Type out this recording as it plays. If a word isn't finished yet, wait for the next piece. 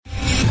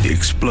The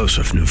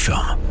explosive new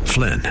film,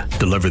 Flynn,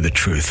 deliver the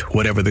truth,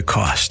 whatever the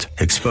cost,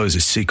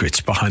 exposes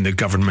secrets behind the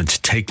government's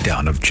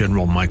takedown of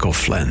General Michael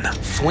Flynn.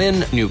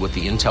 Flynn knew what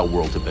the intel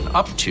world had been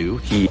up to.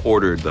 He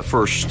ordered the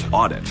first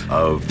audit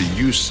of the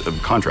use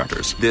of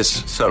contractors.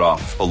 This set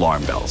off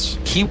alarm bells.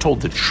 He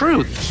told the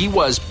truth. He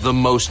was the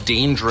most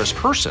dangerous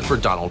person for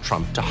Donald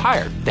Trump to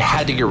hire. They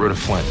had to get rid of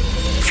Flynn.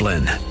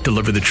 Flynn,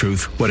 deliver the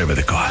truth, whatever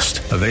the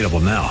cost. Available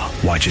now.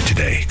 Watch it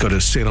today. Go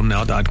to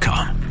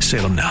salemnow.com.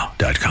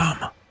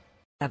 salemnow.com.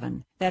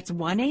 That's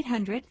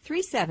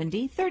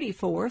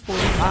 1-800-370-3445.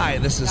 Hi,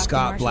 this is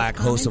Scott Black,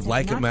 host of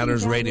Like It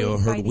Matters Radio,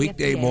 heard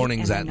weekday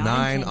mornings at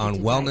 9 on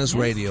Wellness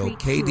Radio,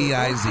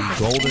 KDIZ,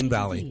 Golden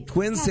Valley,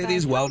 Twin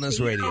Cities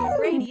Wellness Radio.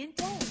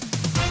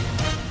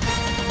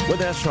 With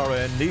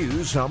SRN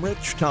News, I'm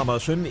Rich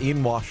Thomason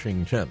in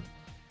Washington.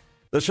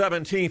 The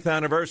 17th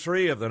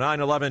anniversary of the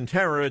 9/11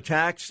 terror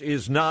attacks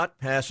is not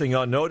passing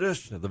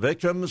unnoticed. The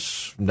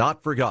victims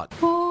not forgotten.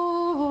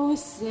 Oh,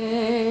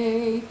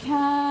 say,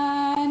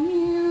 can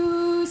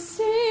you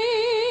see?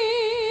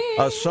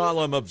 A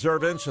solemn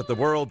observance at the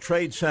World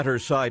Trade Center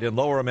site in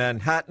Lower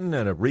Manhattan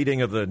and a reading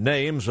of the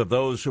names of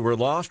those who were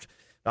lost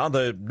on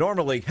the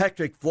normally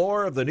hectic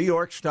floor of the New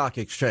York Stock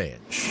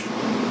Exchange.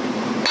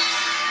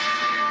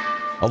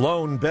 A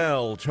lone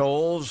bell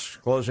tolls,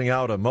 closing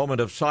out a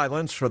moment of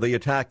silence for the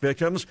attack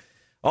victims.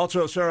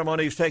 Also,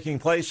 ceremonies taking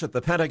place at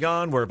the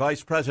Pentagon, where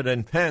Vice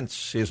President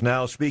Pence is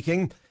now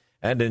speaking,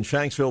 and in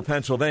Shanksville,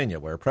 Pennsylvania,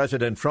 where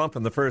President Trump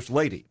and the First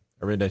Lady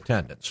are in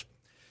attendance.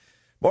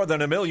 More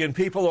than 1 million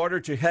people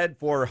ordered to head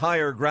for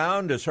higher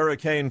ground as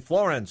Hurricane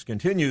Florence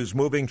continues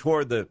moving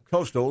toward the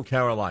coastal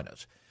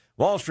Carolinas.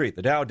 Wall Street,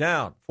 the Dow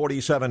down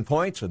 47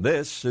 points, and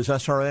this is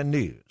SRN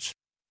News.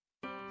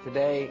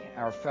 Today,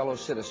 our fellow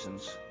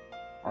citizens,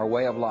 our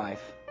way of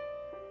life,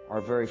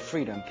 our very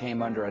freedom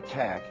came under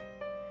attack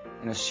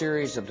in a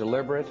series of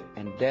deliberate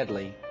and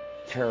deadly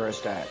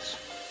terrorist acts.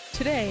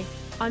 Today,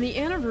 on the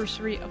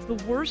anniversary of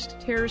the worst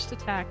terrorist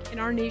attack in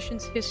our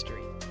nation's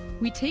history,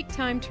 we take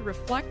time to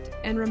reflect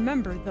and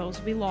remember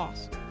those we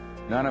lost.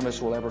 None of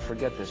us will ever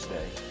forget this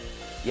day,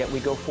 yet we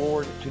go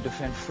forward to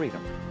defend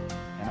freedom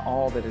and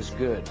all that is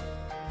good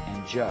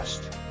and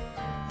just.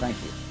 Thank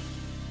you,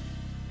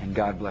 and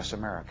God bless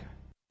America.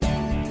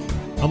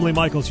 I'm Lee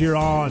Michaels here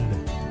on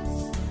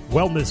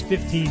Wellness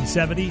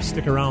 1570.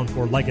 Stick around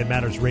for Like It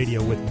Matters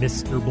Radio with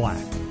Mr.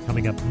 Black.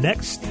 Coming up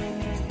next,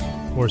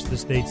 of course,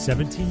 this date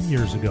 17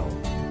 years ago.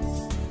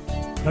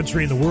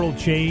 Country and the world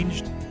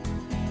changed,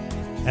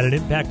 had an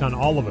impact on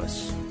all of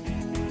us.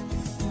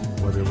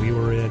 Whether we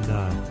were in,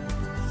 no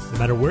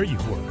matter where you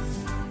were,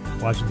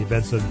 watching the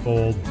events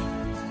unfold,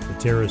 the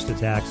terrorist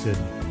attacks in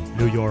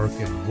New York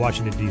and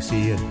Washington,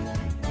 D.C., and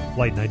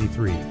Flight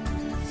 93.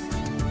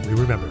 We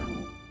remember.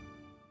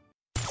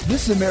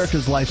 This is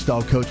America's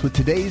Lifestyle Coach with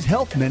today's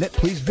Health Minute.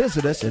 Please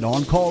visit us at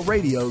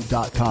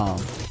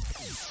OnCallRadio.com.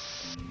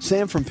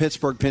 Sam from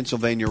Pittsburgh,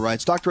 Pennsylvania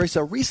writes, Dr.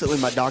 Asa, recently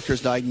my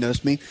doctors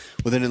diagnosed me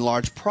with an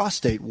enlarged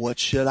prostate. What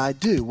should I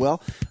do?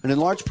 Well, an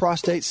enlarged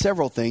prostate,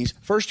 several things.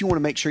 First, you want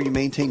to make sure you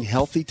maintain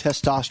healthy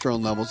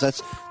testosterone levels.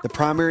 That's the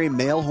primary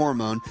male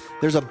hormone.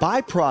 There's a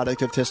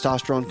byproduct of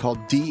testosterone called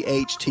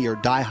DHT, or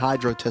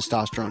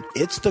dihydrotestosterone.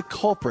 It's the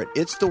culprit.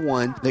 It's the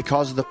one that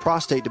causes the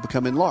prostate to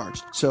become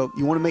enlarged. So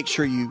you want to make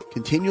sure you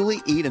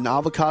continually eat an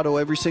avocado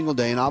every single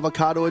day. An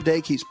avocado a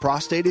day keeps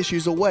prostate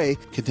issues away.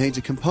 Contains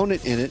a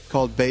component in it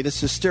called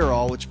beta-cysteine,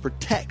 which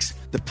protects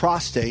the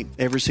prostate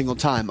every single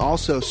time.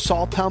 Also,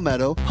 saw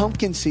palmetto,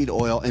 pumpkin seed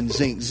oil, and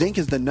zinc. Zinc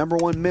is the number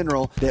one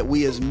mineral that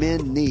we as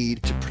men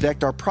need to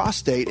protect our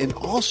prostate and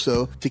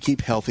also to keep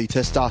healthy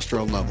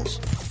testosterone levels.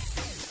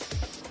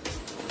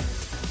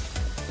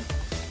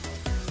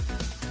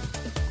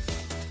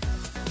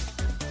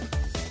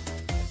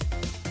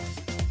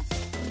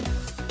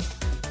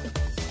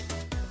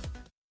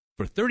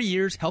 For 30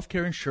 years,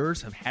 healthcare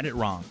insurers have had it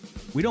wrong.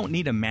 We don't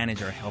need to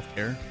manage our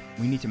healthcare.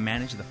 We need to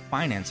manage the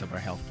finance of our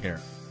healthcare.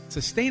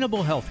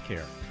 Sustainable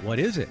healthcare. What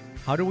is it?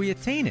 How do we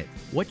attain it?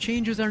 What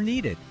changes are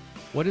needed?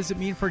 What does it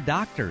mean for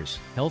doctors,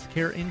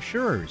 healthcare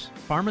insurers,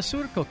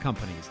 pharmaceutical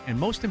companies, and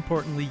most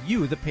importantly,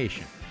 you, the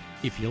patient?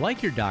 If you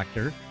like your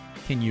doctor,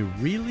 can you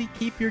really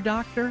keep your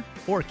doctor?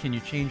 Or can you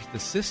change the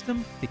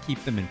system to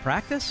keep them in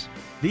practice?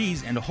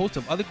 These and a host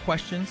of other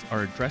questions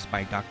are addressed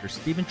by Dr.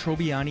 Stephen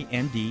Trobiani,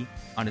 MD,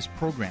 on his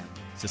program,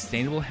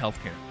 Sustainable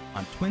Healthcare,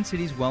 on Twin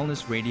Cities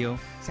Wellness Radio,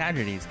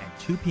 Saturdays at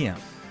 2 p.m.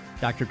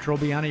 Dr.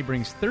 Trobiani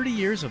brings 30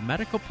 years of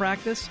medical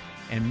practice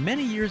and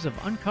many years of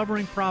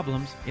uncovering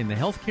problems in the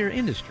healthcare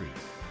industry,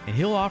 and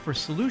he'll offer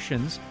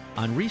solutions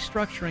on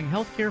restructuring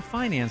healthcare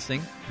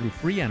financing through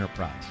free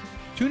enterprise.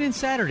 Tune in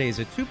Saturdays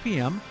at 2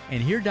 p.m.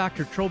 and hear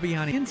Dr.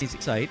 Trobiani's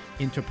insight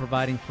into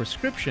providing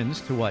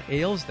prescriptions to what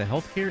ails the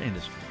healthcare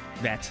industry.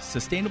 That's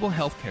Sustainable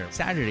Healthcare,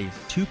 Saturdays,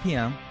 2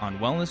 p.m. on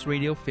Wellness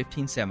Radio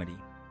 1570.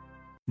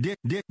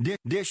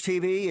 Dish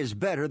TV is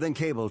better than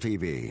cable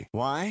TV.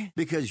 Why?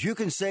 Because you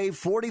can save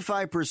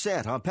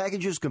 45% on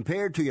packages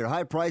compared to your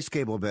high-priced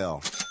cable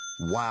bill.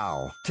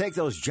 Wow. Take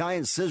those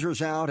giant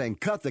scissors out and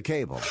cut the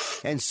cable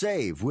and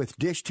save with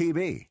Dish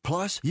TV.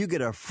 Plus, you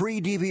get a free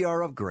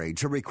DVR upgrade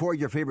to record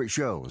your favorite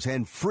shows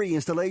and free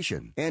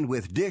installation. And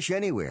with Dish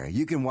Anywhere,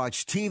 you can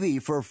watch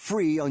TV for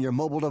free on your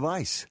mobile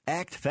device.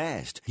 Act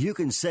fast. You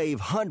can save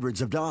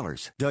hundreds of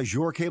dollars. Does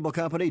your cable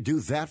company do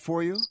that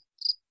for you?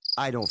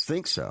 I don't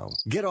think so.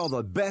 Get all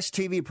the best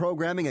TV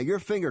programming at your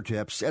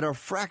fingertips at a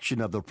fraction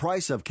of the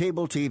price of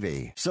cable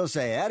TV. So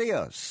say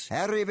adios,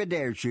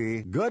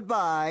 arrivederci,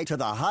 goodbye to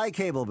the high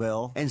cable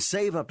bill and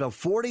save up to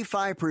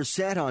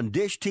 45% on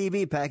Dish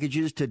TV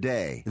packages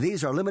today.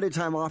 These are limited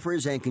time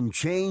offers and can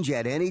change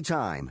at any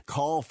time.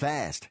 Call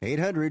fast.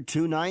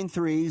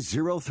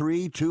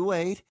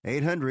 800-293-0328.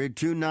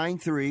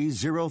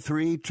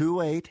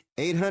 800-293-0328.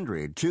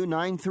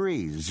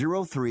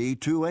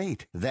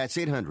 800-293-0328. That's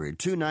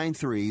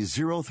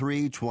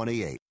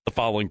 800-293-0328. The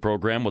following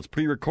program was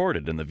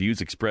pre-recorded, and the views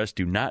expressed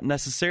do not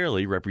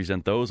necessarily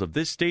represent those of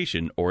this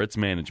station or its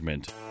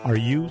management. Are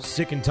you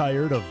sick and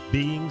tired of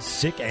being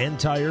sick and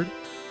tired?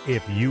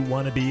 If you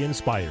want to be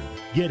inspired,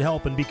 get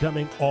help in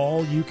becoming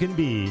all you can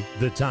be,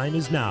 the time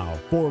is now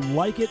for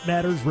Like It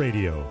Matters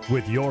Radio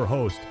with your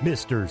host,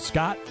 Mr.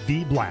 Scott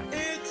V. Black.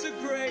 It's a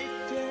great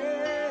day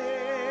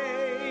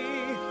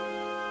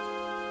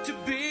to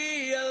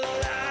be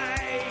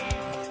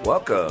alive.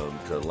 Welcome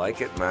to Like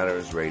It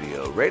Matters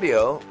Radio.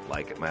 Radio,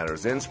 like it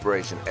matters,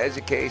 inspiration,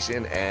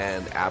 education,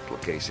 and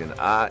application.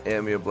 I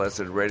am your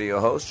blessed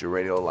radio host, your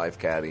radio life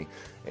caddy,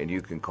 and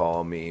you can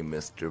call me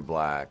Mr.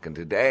 Black. And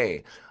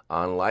today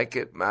on Like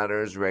It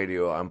Matters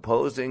Radio, I'm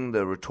posing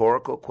the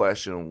rhetorical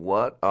question,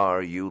 what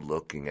are you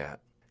looking at?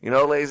 You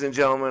know, ladies and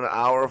gentlemen,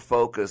 our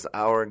focus,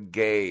 our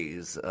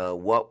gaze,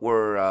 what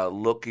we're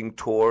looking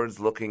towards,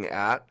 looking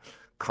at,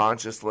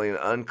 consciously and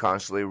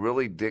unconsciously,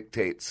 really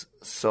dictates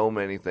so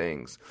many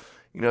things.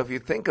 You know, if you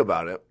think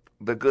about it,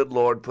 the good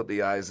Lord put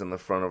the eyes in the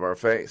front of our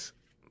face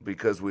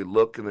because we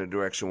look in the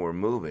direction we're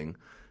moving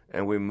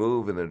and we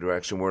move in the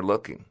direction we're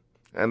looking.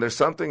 And there's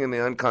something in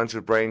the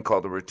unconscious brain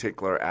called the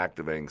reticular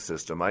activating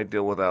system. I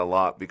deal with that a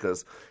lot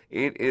because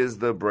it is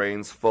the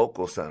brain's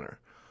focal center.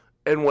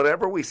 And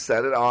whatever we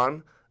set it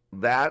on,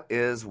 that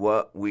is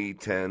what we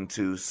tend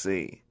to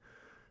see.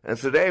 And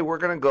today we're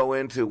going to go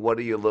into what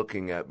are you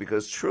looking at,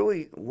 because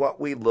truly what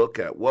we look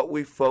at, what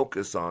we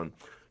focus on,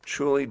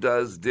 truly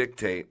does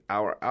dictate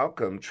our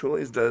outcome,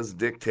 truly does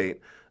dictate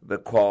the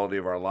quality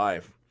of our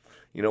life.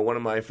 You know, one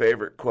of my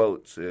favorite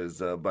quotes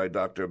is by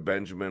Dr.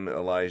 Benjamin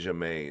Elijah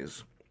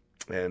Mays.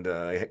 And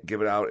I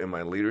give it out in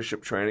my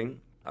leadership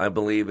training. I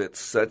believe it's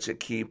such a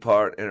key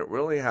part, and it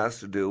really has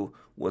to do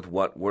with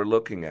what we're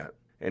looking at.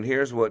 And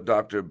here's what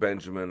Dr.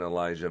 Benjamin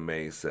Elijah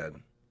Mays said.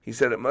 He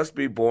said, "It must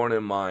be borne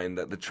in mind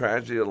that the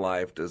tragedy of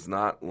life does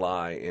not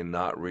lie in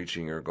not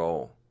reaching your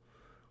goal.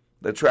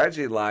 The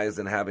tragedy lies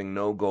in having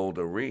no goal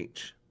to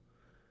reach.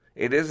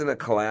 It isn't a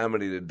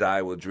calamity to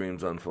die with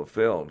dreams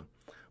unfulfilled,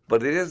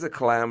 but it is a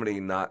calamity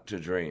not to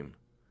dream.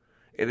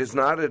 It is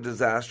not a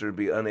disaster to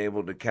be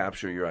unable to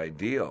capture your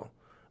ideal,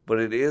 but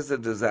it is a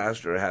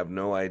disaster to have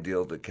no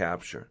ideal to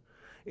capture.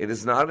 It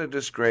is not a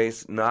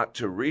disgrace not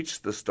to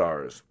reach the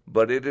stars,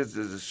 but it is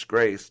a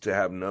disgrace to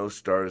have no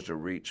stars to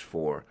reach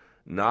for.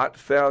 Not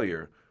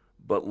failure,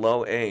 but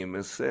low aim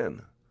is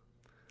sin."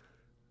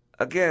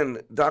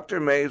 Again,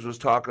 Dr. Mays was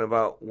talking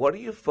about, what are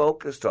you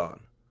focused on?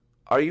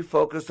 Are you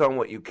focused on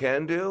what you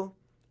can do,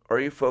 or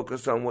are you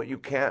focused on what you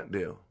can't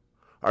do?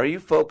 Are you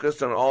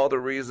focused on all the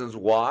reasons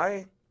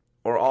why,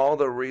 or all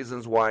the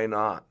reasons why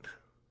not?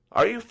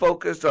 Are you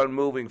focused on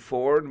moving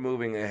forward,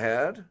 moving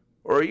ahead?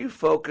 Or are you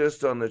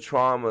focused on the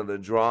trauma, the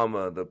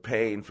drama, the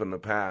pain from the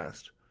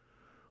past?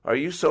 Are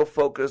you so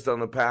focused on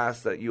the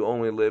past that you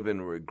only live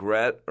in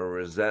regret or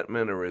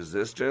resentment or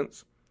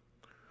resistance?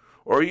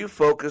 Or are you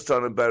focused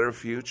on a better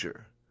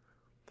future?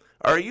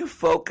 Are you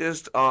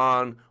focused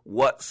on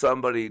what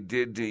somebody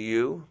did to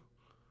you?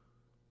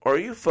 Or are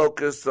you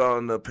focused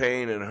on the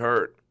pain and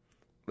hurt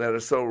that are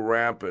so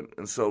rampant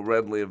and so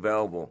readily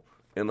available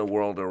in the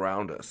world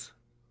around us?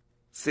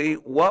 See,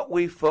 what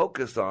we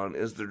focus on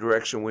is the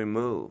direction we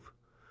move.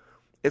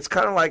 It's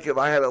kind of like if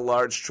I had a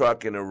large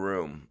truck in a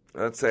room.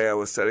 Let's say I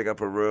was setting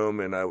up a room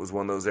and I was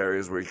one of those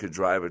areas where you could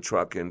drive a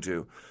truck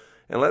into.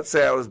 And let's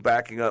say I was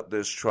backing up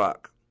this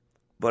truck,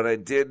 but I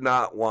did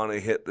not want to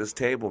hit this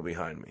table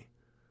behind me.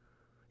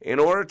 In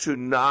order to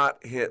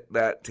not hit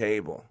that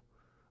table,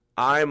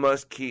 I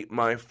must keep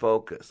my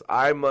focus.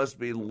 I must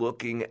be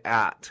looking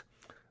at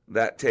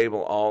that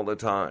table all the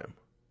time.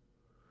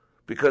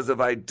 Because if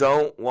I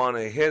don't want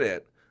to hit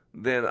it,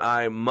 then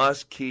I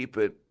must keep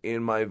it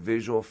in my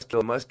visual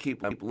field. I must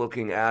keep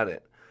looking at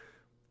it.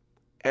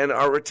 And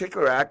our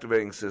reticular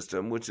activating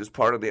system, which is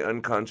part of the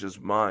unconscious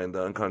mind,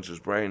 the unconscious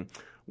brain,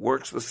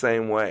 works the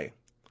same way.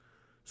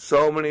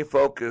 So many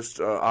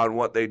focused on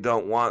what they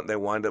don't want, they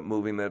wind up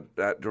moving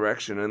that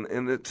direction. And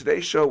in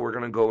today's show, we're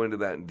going to go into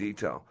that in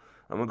detail.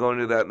 I'm going to go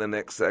into that in the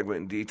next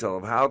segment in detail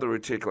of how the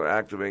reticular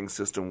activating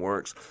system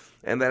works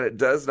and that it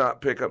does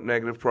not pick up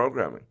negative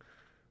programming.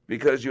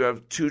 Because you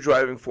have two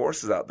driving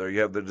forces out there.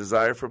 You have the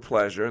desire for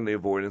pleasure and the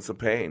avoidance of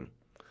pain.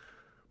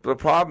 But the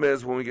problem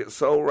is when we get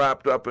so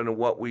wrapped up into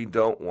what we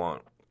don't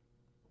want,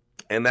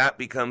 and that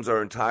becomes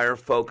our entire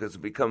focus,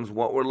 it becomes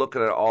what we're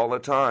looking at all the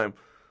time,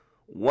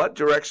 what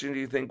direction do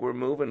you think we're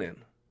moving in?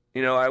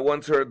 You know, I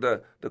once heard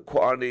the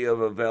quantity of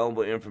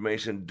available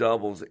information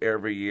doubles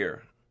every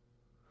year.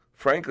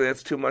 Frankly,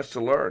 that's too much to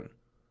learn.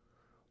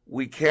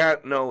 We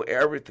can't know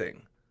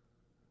everything.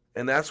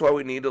 And that's why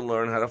we need to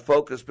learn how to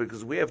focus,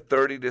 because we have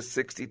 30 to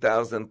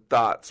 60,000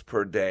 thoughts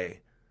per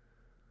day.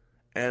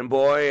 And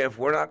boy, if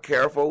we're not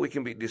careful, we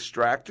can be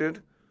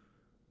distracted,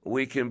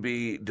 we can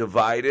be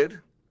divided,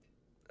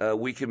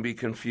 we can be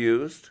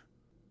confused.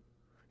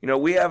 You know,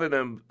 we have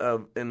an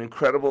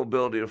incredible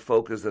ability to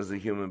focus as a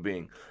human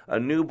being. A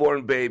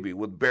newborn baby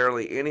with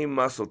barely any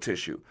muscle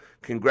tissue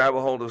can grab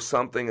a hold of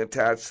something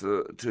attached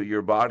to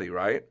your body,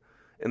 right?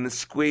 And then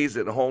squeeze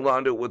it and hold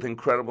on to it with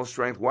incredible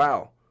strength.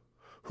 Wow.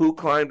 Who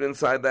climbed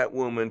inside that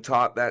womb and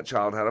taught that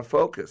child how to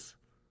focus?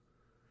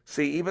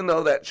 See, even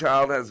though that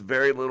child has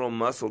very little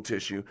muscle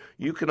tissue,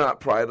 you cannot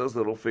pry those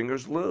little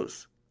fingers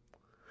loose.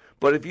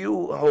 But if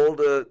you hold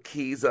the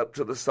keys up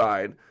to the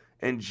side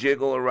and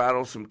jiggle or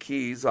rattle some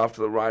keys off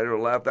to the right or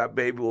left, that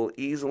baby will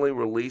easily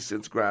release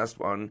its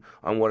grasp on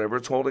whatever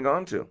it's holding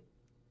on to.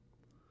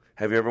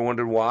 Have you ever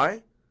wondered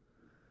why?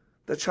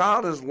 The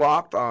child is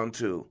locked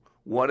onto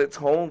what it's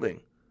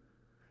holding.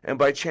 And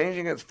by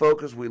changing its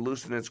focus, we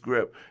loosen its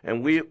grip.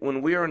 And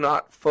when we are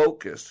not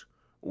focused,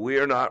 we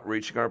are not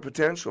reaching our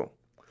potential.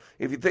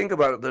 If you think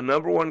about it, the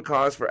number one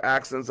cause for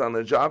accidents on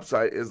the job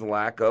site is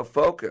lack of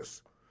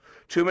focus.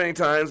 Too many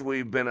times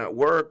we've been at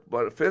work,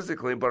 but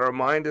physically, but our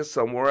mind is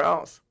somewhere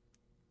else.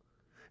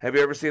 Have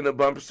you ever seen the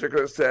bumper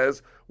sticker that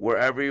says,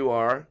 "Wherever you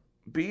are,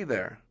 be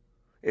there"?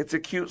 It's a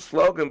cute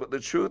slogan, but the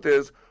truth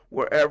is,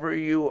 wherever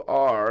you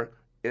are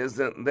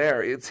isn't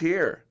there. It's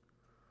here.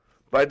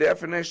 By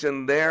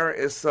definition, there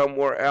is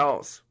somewhere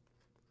else.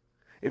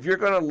 If you're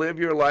going to live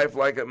your life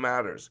like it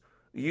matters,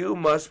 you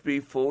must be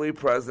fully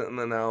present in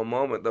the now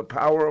moment. The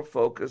power of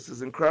focus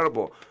is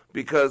incredible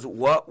because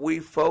what we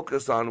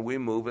focus on, we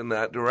move in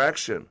that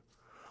direction.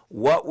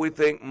 What we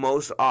think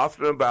most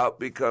often about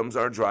becomes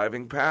our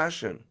driving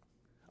passion.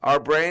 Our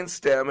brain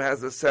stem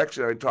has a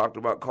section I talked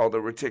about called the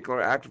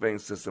reticular activating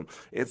system.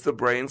 It's the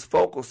brain's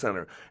focal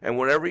center. And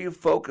whatever you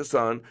focus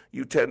on,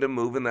 you tend to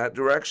move in that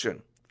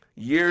direction.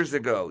 Years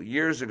ago,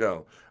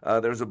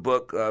 there's a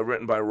book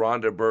written by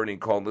Rhonda Byrne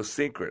called The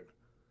Secret.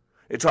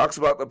 It talks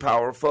about the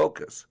power of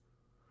focus.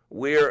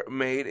 We're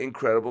made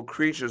incredible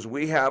creatures.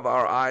 We have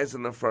our eyes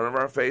in the front of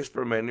our face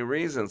for many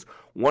reasons.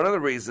 One of the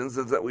reasons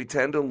is that we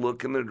tend to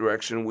look in the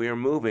direction we are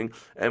moving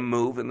and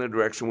move in the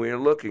direction we are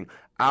looking.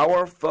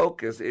 Our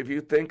focus, if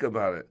you think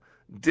about it,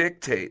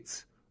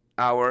 dictates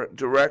our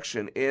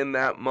direction in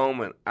that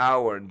moment,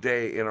 our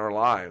day in our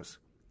lives.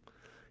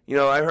 You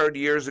know, I heard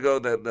years ago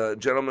that the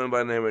gentleman by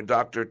the name of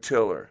Dr.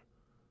 Tiller,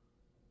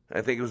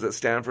 I think it was at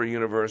Stanford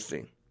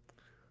University,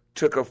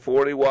 took a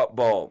 40-watt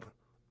bulb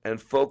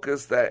and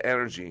focused that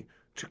energy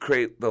to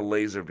create the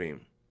laser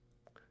beam,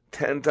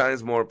 10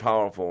 times more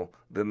powerful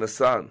than the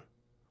sun.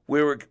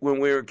 When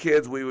we were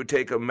kids, we would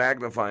take a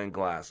magnifying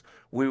glass.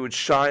 We would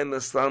shine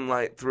the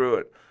sunlight through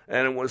it,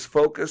 and it was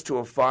focused to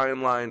a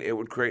fine line. It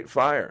would create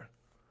fire.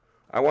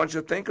 I want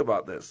you to think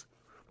about this.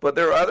 But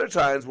there are other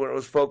times when it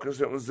was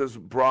focused, it was this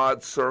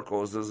broad circle,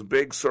 it was this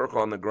big circle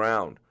on the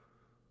ground.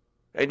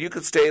 And you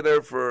could stay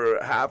there for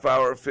a half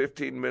hour,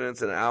 15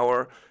 minutes, an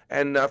hour,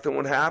 and nothing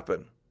would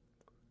happen.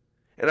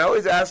 And I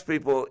always ask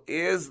people,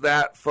 is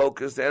that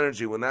focused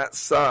energy, when that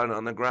sun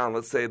on the ground,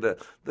 let's say the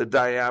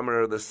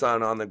diameter of the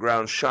sun on the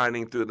ground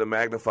shining through the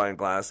magnifying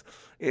glass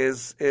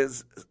is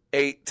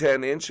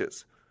 8-10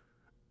 inches.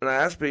 And I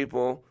ask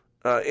people,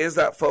 is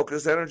that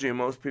focused energy? And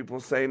most people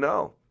say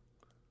no.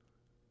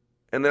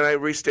 And then I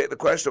restate the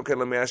question, okay,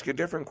 let me ask you a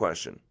different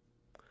question.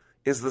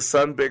 Is the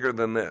sun bigger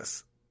than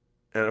this?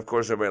 And of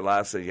course everybody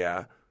laughs and says,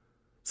 yeah.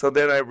 So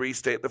then I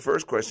restate the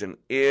first question,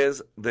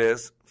 is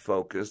this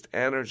focused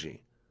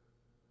energy?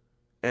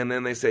 And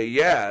then they say,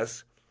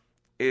 yes,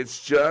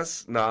 it's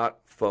just not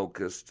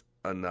focused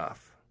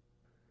enough.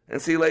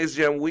 And see, ladies and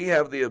gentlemen, we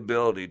have the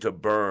ability to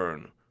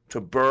burn,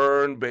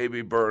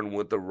 baby, burn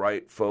with the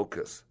right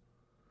focus.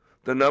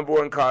 The number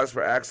one cause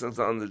for accidents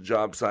on the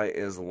job site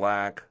is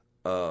lack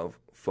of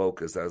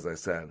focus, as I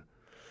said.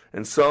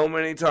 And so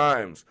many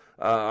times,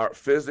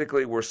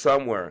 physically we're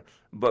somewhere,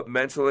 but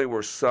mentally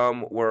we're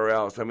somewhere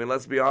else. I mean,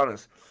 let's be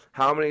honest.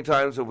 How many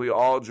times have we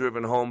all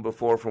driven home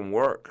before from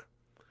work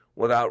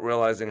without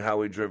realizing how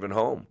we've driven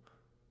home?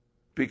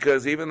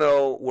 Because even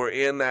though we're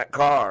in that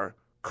car,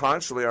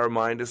 consciously our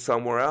mind is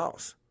somewhere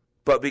else.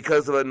 But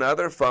because of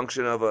another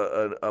function of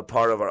a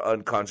part of our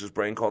unconscious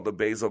brain called the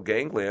basal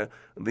ganglia,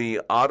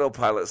 the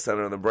autopilot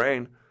center of the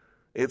brain,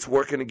 it's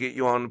working to get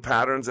you on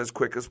patterns as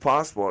quick as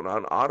possible and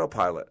on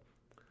autopilot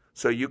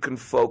so you can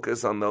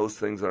focus on those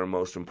things that are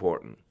most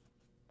important.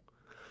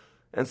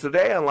 And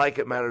today on Like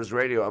It Matters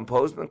Radio, I'm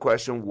posing the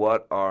question,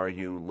 what are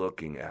you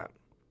looking at?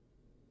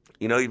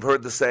 You know, you've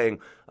heard the saying,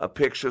 a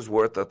picture's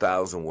worth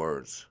 1,000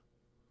 words.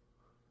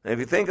 And if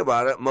you think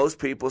about it, most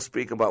people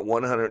speak about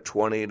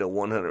 120 to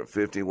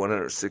 150,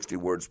 160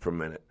 words per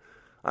minute.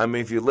 I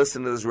mean, if you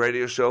listen to this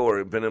radio show or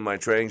have been in my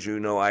trainings, you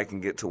know I can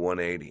get to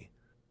 180.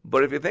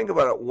 But if you think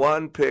about it,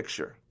 one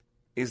picture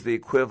is the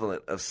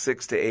equivalent of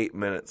 6 to 8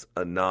 minutes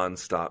of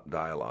nonstop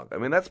dialogue. I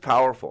mean, that's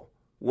powerful.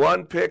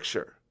 One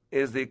picture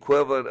is the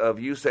equivalent of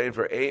you saying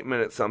for 8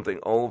 minutes something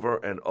over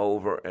and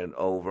over and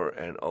over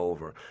and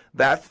over.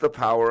 That's the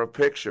power of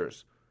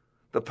pictures,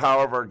 the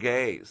power of our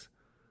gaze.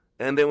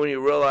 And then when you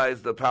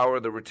realize the power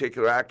of the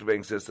reticular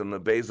activating system, the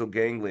basal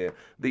ganglia,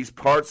 these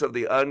parts of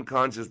the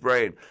unconscious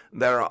brain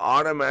that are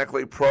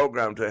automatically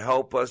programmed to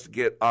help us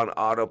get on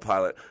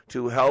autopilot,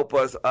 to help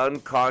us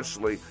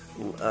unconsciously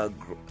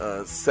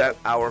set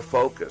our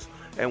focus.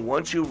 And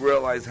once you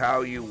realize how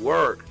you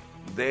work,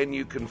 then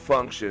you can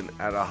function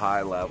at a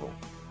high level.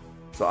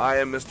 So I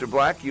am Mr.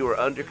 Black. You are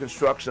under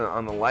construction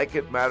on the Like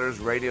It Matters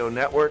Radio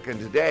Network. And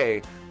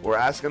today we're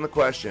asking the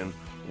question,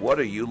 what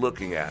are you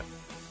looking at?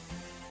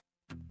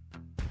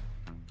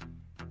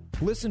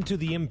 Listen to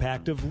the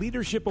impact of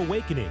Leadership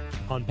Awakening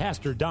on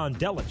Pastor Don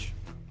Delich.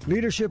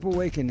 Leadership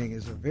Awakening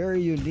is a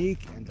very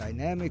unique and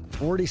dynamic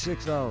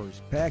 46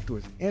 hours packed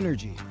with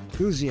energy,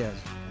 enthusiasm,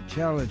 and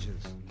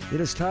challenges. It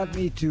has taught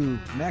me to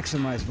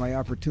maximize my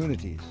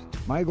opportunities.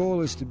 My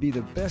goal is to be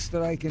the best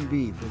that I can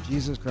be for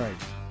Jesus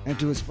Christ and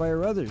to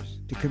inspire others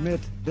to commit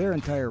their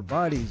entire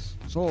bodies,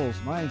 souls,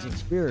 minds, and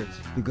spirits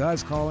to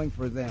God's calling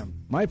for them.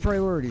 My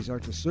priorities are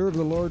to serve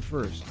the Lord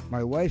first,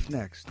 my wife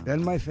next,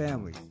 then my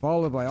family,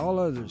 followed by all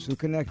others who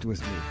connect with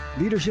me.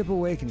 Leadership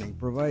Awakening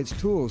provides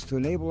tools to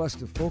enable us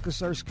to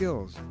focus our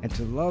skills and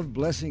to love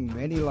blessing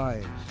many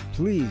lives.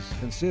 Please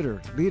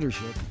consider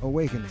Leadership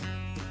Awakening.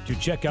 To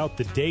check out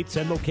the dates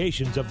and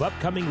locations of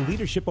upcoming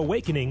Leadership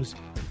Awakenings,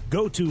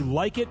 go to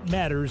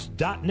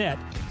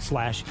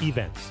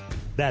likeitmatters.net/events.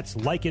 That's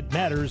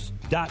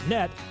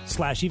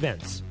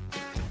likeitmatters.net/events.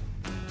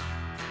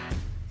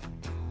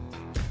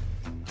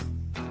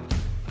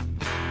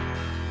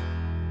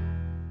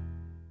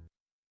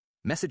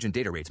 Message and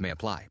data rates may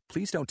apply.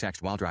 Please don't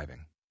text while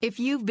driving. If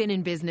you've been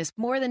in business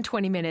more than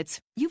 20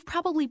 minutes, you've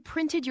probably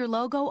printed your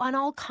logo on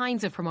all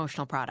kinds of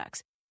promotional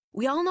products.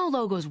 We all know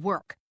logos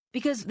work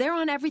because they're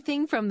on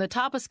everything from the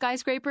top of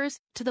skyscrapers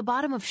to the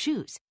bottom of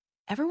shoes.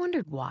 Ever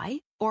wondered why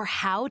or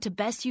how to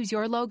best use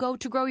your logo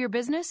to grow your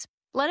business?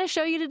 Let us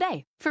show you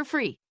today for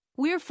free.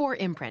 We're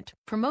 4imprint,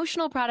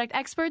 promotional product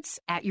experts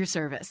at your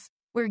service.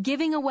 We're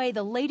giving away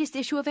the latest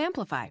issue of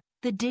Amplify,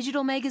 the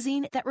digital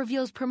magazine that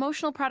reveals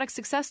promotional product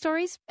success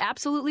stories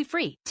absolutely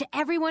free to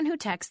everyone who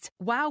texts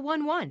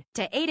WOW11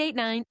 to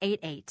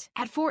 88988.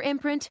 At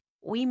 4imprint,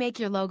 we make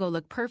your logo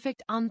look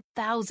perfect on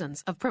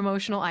thousands of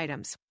promotional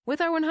items. With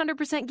our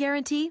 100%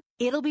 guarantee,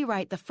 it'll be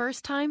right the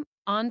first time,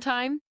 on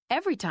time,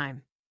 every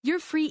time. Your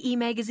free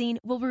e-magazine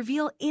will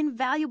reveal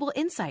invaluable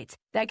insights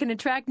that can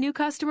attract new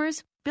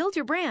customers, build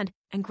your brand,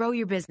 and grow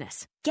your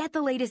business. Get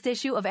the latest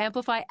issue of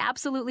Amplify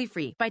absolutely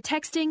free by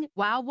texting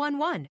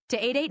WOW11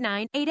 to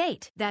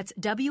 88988. That's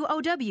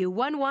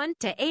WOW11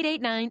 to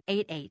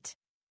 88988.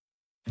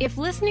 If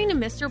listening to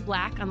Mr.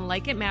 Black on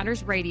Like It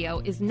Matters Radio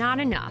is not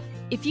enough,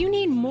 if you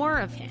need more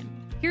of him,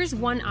 here's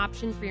one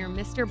option for your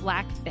Mr.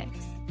 Black fix.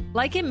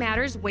 Like It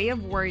Matters Way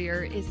of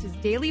Warrior is his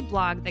daily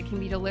blog that can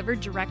be delivered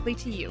directly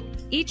to you.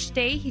 Each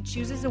day, he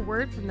chooses a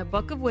word from the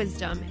Book of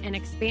Wisdom and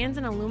expands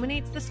and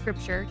illuminates the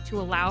scripture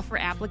to allow for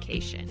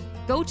application.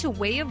 Go to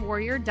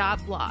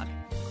wayofwarrior.blog,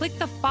 click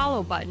the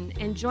follow button,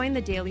 and join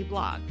the daily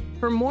blog.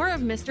 For more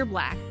of Mr.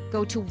 Black,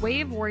 go to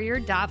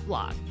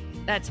wayofwarrior.blog.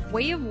 That's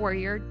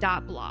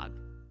wayofwarrior.blog.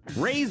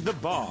 Raise the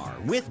bar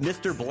with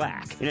Mr.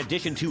 Black. In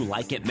addition to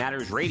Like It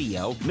Matters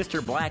Radio,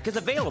 Mr. Black is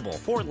available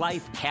for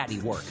life caddy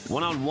work,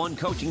 one-on-one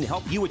coaching to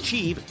help you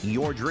achieve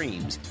your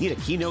dreams. Need a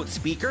keynote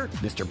speaker?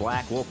 Mr.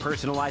 Black will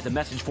personalize a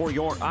message for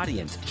your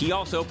audience. He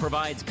also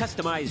provides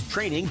customized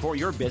training for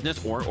your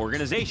business or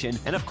organization.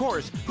 And of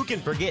course, who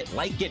can forget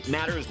Like It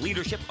Matters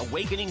Leadership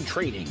Awakening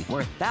Training,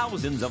 where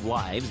thousands of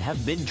lives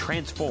have been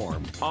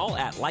transformed. All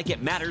at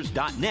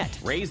likeitmatters.net.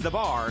 Raise the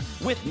bar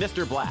with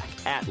Mr. Black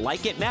at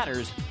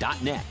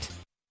likeitmatters.net.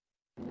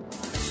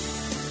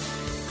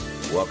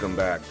 Welcome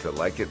back to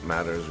Like It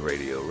Matters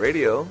Radio.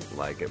 Radio,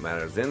 like it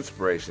matters,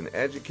 inspiration,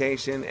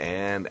 education,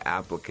 and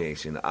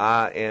application.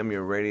 I am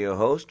your radio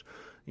host,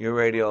 your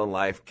radio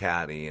life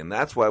caddy, and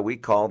that's why we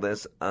call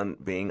this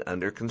being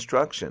under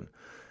construction.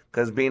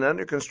 Because being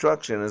under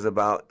construction is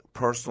about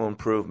personal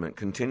improvement,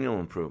 continual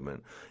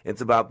improvement.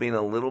 It's about being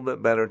a little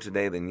bit better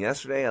today than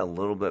yesterday, a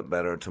little bit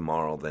better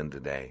tomorrow than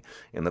today.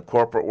 In the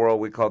corporate world,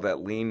 we call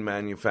that lean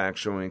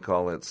manufacturing. We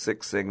call it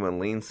Six Sigma,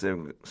 Lean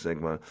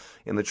Sigma.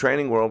 In the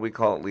training world, we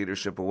call it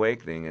Leadership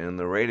Awakening. And in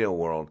the radio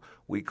world,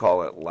 we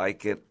call it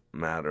Like It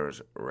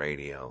Matters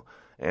Radio.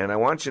 And I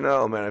want you to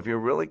know, man, if you're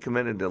really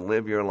committed to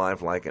live your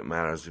life like it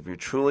matters, if you're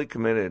truly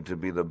committed to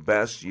be the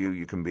best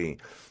you can be,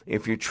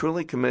 if you're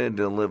truly committed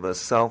to live a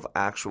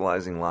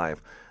self-actualizing life,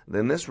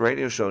 then this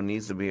radio show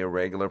needs to be a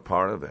regular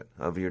part of it,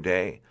 of your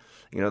day.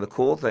 The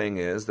cool thing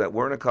is that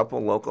we're in a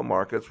couple local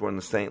markets. We're in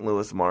the St.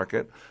 Louis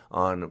market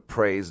on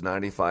Praise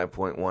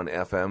 95.1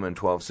 FM and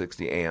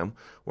 1260 AM.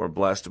 We're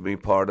blessed to be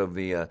part of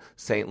the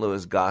St.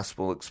 Louis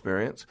Gospel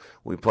Experience.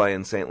 We play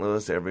in St.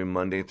 Louis every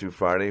Monday through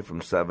Friday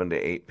from 7 to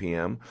 8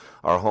 p.m.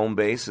 Our home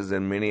base is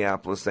in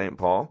Minneapolis, St.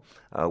 Paul.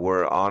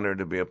 We're honored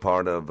to be a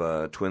part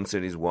of Twin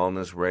Cities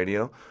Wellness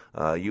Radio.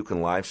 You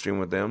can live stream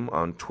with them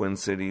on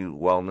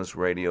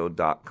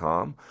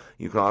TwinCityWellnessRadio.com.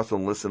 You can also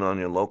listen on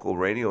your local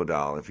radio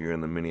dial if you're in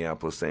the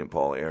Minneapolis-St.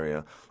 Paul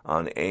area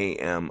on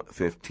AM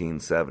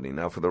 1570.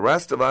 Now, for the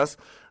rest of us,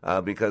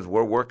 because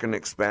we're working to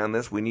expand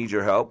this, we need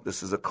your help.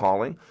 This is a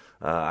calling.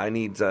 I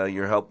need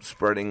your help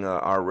spreading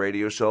our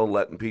radio show,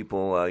 letting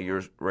people,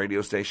 your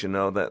radio station,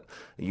 know that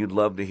you'd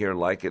love to hear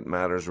Like It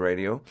Matters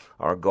Radio.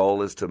 Our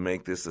goal is to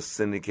make this a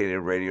syndicated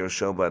radio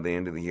show by the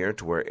end of the year,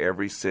 to where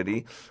every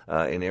city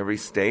in every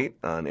state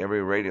on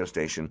every radio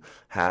station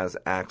has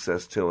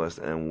access to us,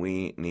 and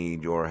we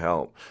need your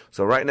help.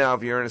 So right now,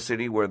 if you're in a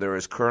city where there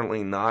is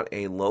currently not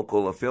a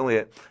local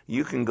affiliate,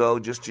 you can go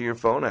just to your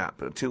phone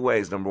app. 2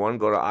 ways. Number one,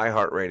 go to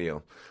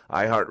iHeartRadio.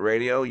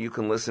 iHeartRadio, you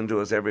can listen to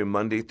us every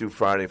Monday through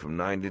Friday from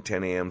 9 to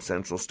 10 a.m.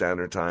 Central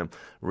Standard Time,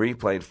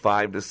 replayed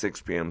 5 to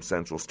 6 p.m.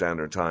 Central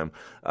Standard Time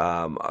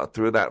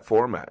through that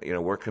format.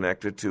 We're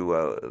connected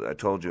to, I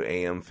told you,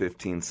 AM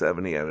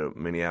 1570 out of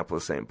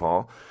Minneapolis, St.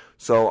 Paul.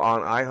 So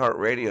on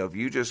iHeartRadio, if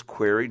you just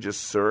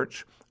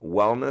search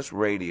Wellness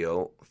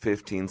Radio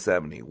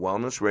 1570,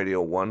 Wellness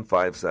Radio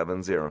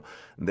 1570.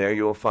 There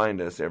you'll find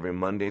us every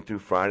Monday through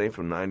Friday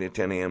from 9 to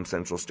 10 a.m.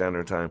 Central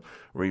Standard Time,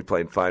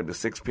 replayed 5 to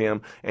 6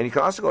 p.m. And you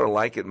can also go to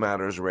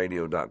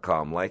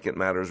LikeItMattersRadio.com,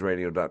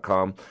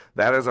 LikeItMattersRadio.com.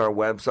 That is our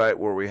website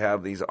where we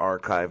have these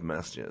archive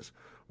messages.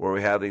 So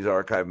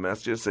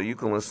you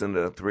can listen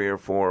to 3 or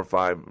 4 or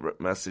 5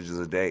 messages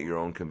a day at your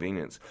own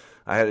convenience.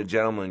 I had a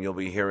gentleman, you'll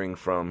be hearing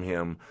from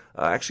him.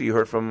 Actually, you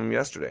heard from him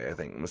yesterday, I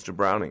think, Mr.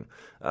 Browning.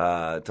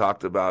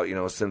 Talked about,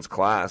 since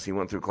class, he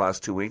went through class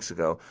 2 weeks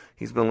ago.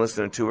 He's been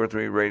listening to 2 or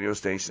 3 radio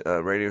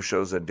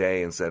shows a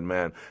day and said,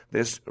 man,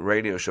 this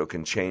radio show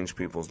can change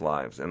people's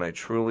lives. And I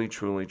truly,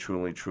 truly,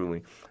 truly,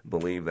 truly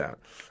believe that.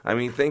 I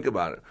mean, think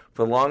about it.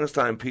 For the longest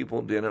time,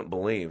 people didn't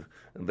believe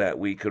that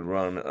we could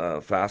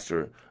run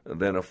faster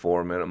than a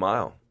 4-minute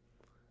mile.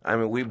 I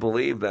mean, we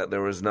believed that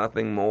there was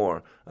nothing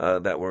more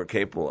that we're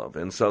capable of.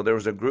 And so there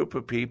was a group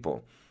of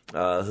people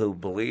who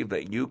believed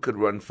that you could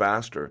run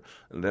faster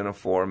than a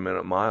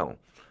 4-minute mile.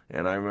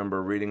 And I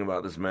remember reading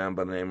about this man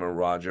by the name of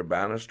Roger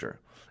Bannister.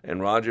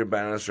 And Roger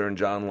Bannister and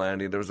John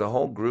Landy, there was a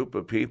whole group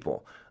of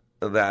people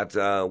that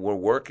were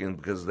working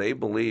because they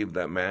believed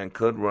that man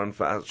could run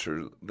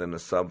faster than a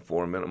sub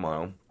 4-minute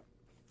mile,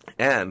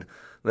 and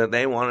that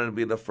they wanted to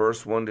be the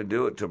first one to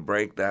do it, to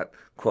break that,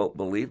 quote,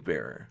 belief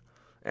barrier.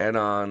 And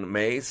on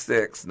May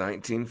 6,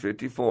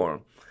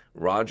 1954,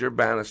 Roger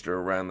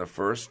Bannister ran the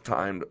first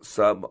timed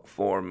sub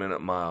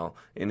 4-minute mile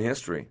in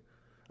history.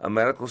 A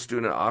medical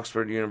student at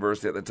Oxford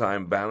University at the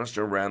time,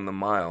 Bannister ran the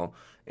mile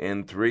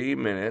in 3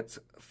 minutes,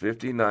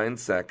 59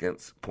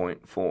 seconds,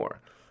 0.4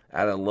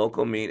 at a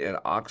local meet at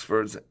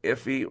Oxford's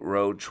Iffy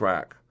Road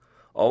track.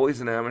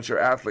 Always an amateur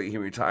athlete, he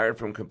retired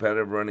from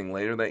competitive running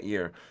later that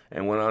year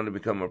and went on to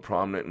become a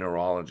prominent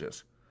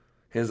neurologist.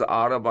 His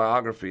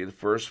autobiography, The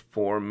First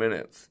 4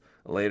 Minutes,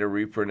 later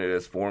reprinted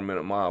as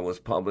 4-Minute Mile, was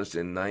published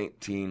in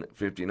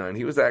 1959.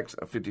 He was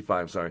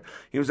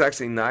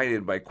actually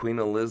knighted by Queen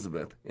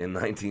Elizabeth in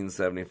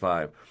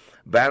 1975.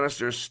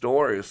 Bannister's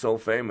story is so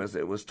famous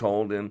it was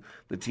told in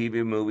the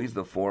TV movies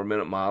The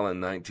 4-Minute Mile in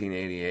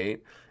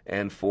 1988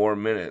 and 4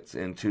 Minutes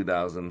in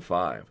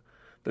 2005.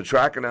 The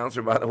track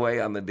announcer, by the way,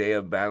 on the day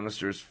of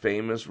Bannister's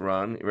famous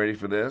run, you ready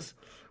for this,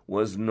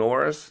 was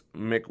Norris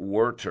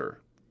McWhirter,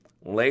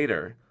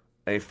 later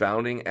a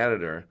founding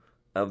editor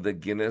of the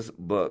Guinness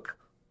Book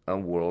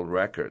of World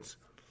Records.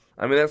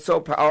 I mean, that's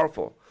so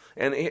powerful.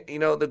 And,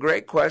 the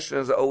great question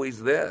is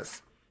always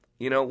this,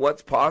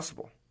 what's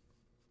possible?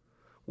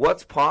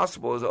 What's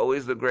possible is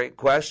always the great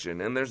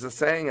question. And there's a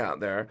saying out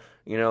there,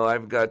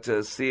 I've got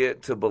to see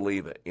it to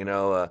believe it.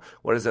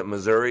 What is it,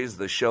 Missouri's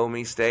the show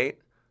me state?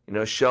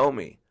 Show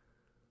me.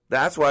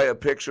 That's why a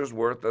picture's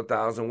worth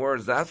 1,000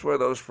 words. That's where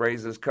those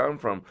phrases come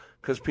from,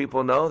 because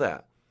people know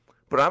that.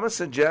 But I'm going to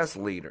suggest,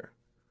 leader,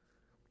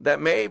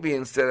 that maybe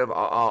instead of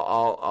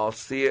I'll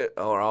see it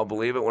or I'll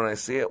believe it when I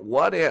see it,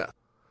 what if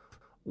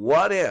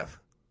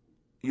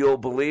you'll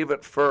believe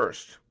it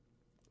first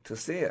to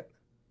see it?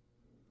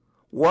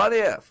 What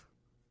if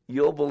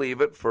you'll believe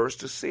it first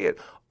to see it?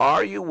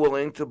 Are you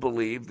willing to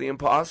believe the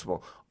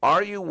impossible?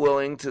 Are you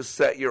willing to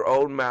set your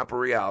own map of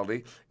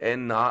reality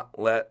and not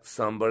let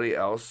somebody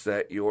else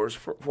set yours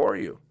for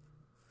you?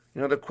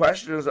 The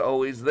question is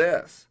always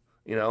this,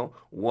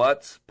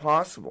 what's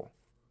possible?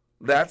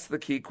 That's the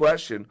key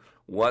question,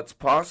 what's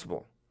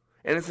possible?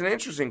 And it's an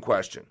interesting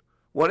question.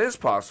 What is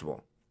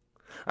possible?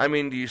 I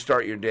mean, do you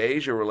start your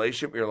days, your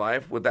relationship, your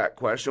life with that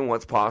question,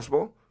 what's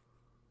possible?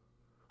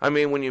 I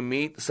mean, when you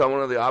meet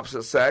someone of the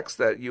opposite sex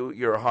that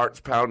your heart's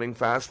pounding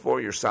fast for,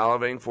 you're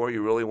salivating for,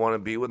 you really want to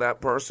be with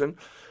that person,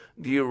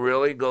 do you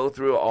really go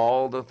through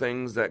all the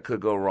things that could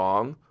go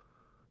wrong?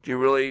 Do you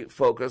really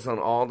focus on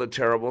all the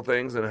terrible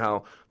things and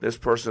how this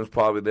person's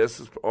probably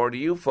this? Or do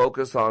you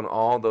focus on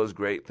all those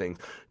great things?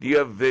 Do you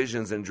have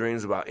visions and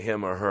dreams about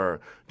him or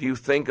her? Do you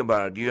think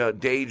about it? Do you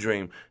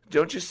daydream?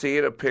 Don't you see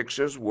it? A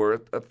picture's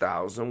worth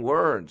 1,000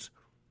 words.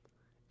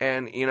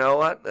 And you know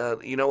what?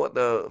 You know what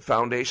the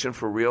foundation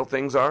for real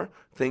things are?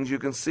 Things you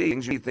can see,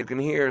 things you can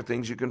hear,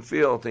 things you can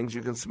feel, things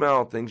you can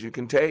smell, things you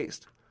can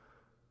taste.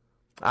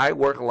 I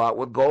work a lot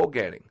with goal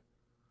getting.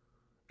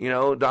 You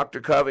know,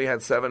 Dr. Covey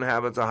had 7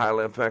 habits of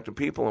highly effective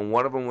people, and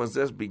one of them was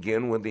this: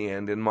 begin with the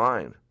end in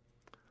mind.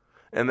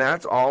 And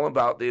that's all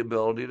about the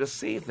ability to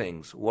see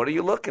things. What are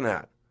you looking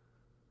at?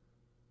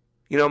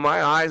 You know,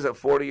 my eyes at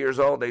 40 years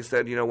old, they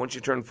said, you know, once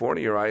you turn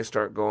 40, your eyes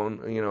start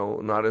going, you know,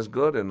 not as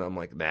good. And I'm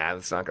like, nah,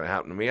 that's not going to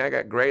happen to me. I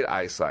got great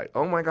eyesight.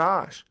 Oh, my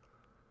gosh.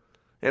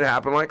 It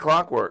happened like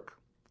clockwork.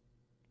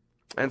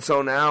 And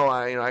so now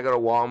I go to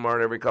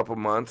Walmart every couple of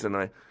months, and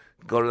I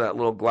go to that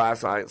little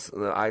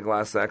the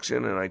eyeglass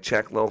section, and I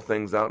check little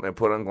things out, and I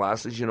put on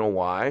glasses. You know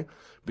why?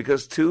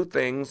 Because 2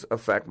 things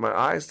affect my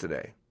eyes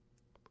today.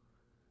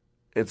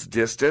 It's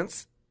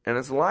distance and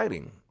it's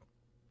lighting.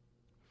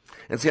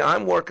 And see,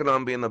 I'm working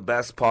on being the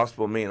best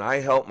possible me, and I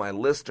help my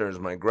listeners,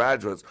 my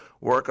graduates,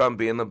 work on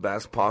being the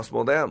best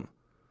possible them.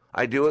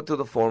 I do it through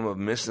the form of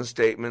mission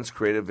statements,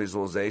 creative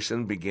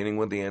visualization, beginning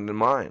with the end in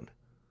mind.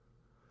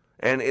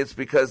 And it's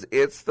because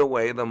it's the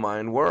way the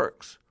mind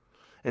works.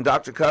 And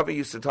Dr. Covey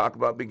used to talk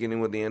about beginning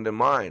with the end in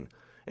mind.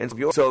 And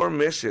so your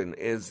mission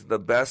is the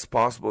best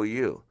possible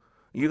you.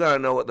 You got to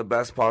know what the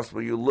best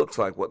possible you looks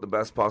like, what the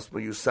best possible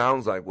you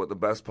sounds like, what the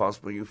best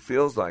possible you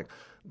feels like.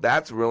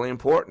 That's really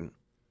important.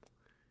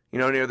 You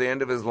know, near the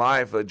end of his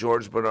life,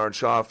 George Bernard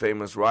Shaw, a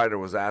famous writer,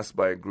 was asked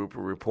by a group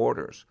of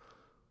reporters.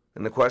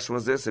 And the question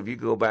was this: if you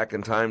could go back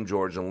in time,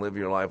 George, and live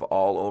your life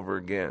all over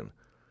again,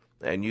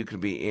 and you could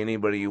be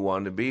anybody you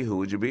wanted to be, who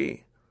would you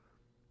be?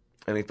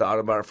 And he thought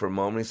about it for a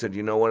moment. He said,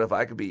 you know what? If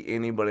I could be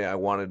anybody I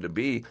wanted to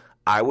be,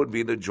 I would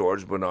be the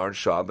George Bernard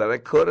Shaw that I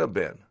could have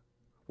been.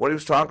 What he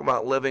was talking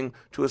about, living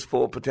to his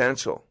full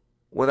potential,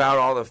 without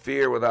all the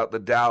fear, without the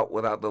doubt,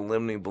 without the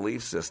limiting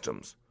belief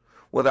systems,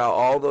 without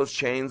all those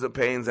chains of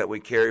pains that we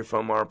carry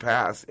from our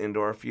past into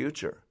our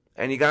future.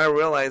 And you got to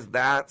realize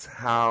that's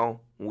how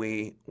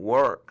we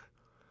work.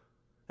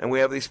 And we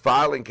have these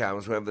filing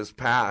cabinets. We have this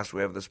past.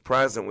 We have this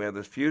present. We have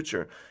this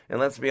future. And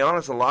let's be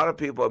honest, a lot of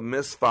people have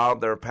misfiled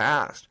their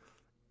past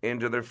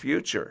into their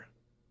future.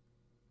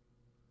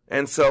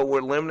 And so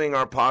we're limiting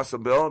our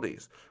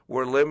possibilities.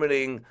 We're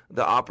limiting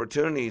the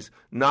opportunities,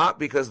 not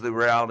because of the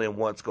reality of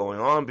what's going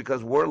on,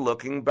 because we're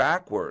looking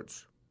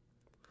backwards.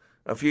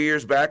 A few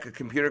years back, a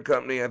computer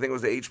company, I think it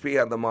was HP,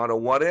 had the motto,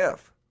 what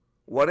if?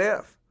 What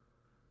if?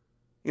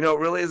 You know,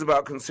 it really is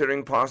about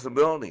considering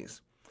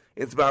possibilities.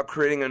 It's about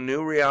creating a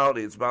new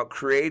reality. It's about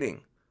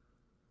creating.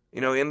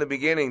 You know, in the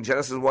beginning,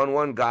 Genesis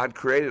 1:1, God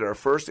created. Our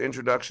first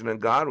introduction to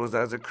God was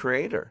as a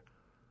creator.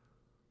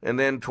 And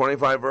then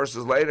 25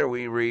 verses later,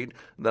 we read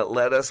that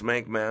let us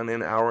make man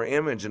in our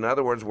image. In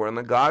other words, we're in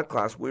the God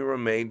class. We were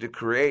made to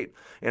create.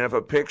 And if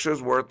a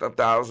picture's worth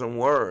 1,000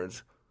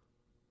 words,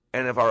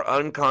 and if our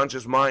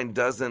unconscious mind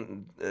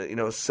doesn't,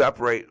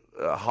 separate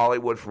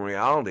Hollywood from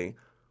reality,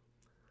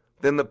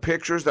 then the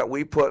pictures that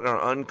we put in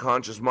our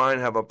unconscious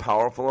mind have a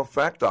powerful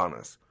effect on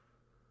us.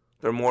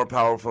 They're more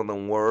powerful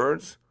than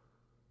words.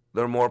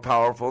 They're more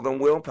powerful than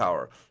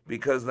willpower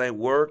because they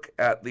work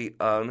at the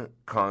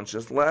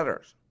unconscious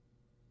level.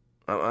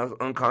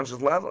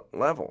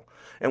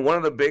 And one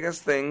of the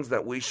biggest things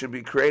that we should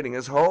be creating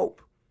is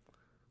hope.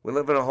 We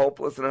live in a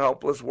hopeless and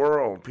helpless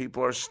world.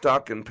 People are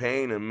stuck in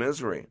pain and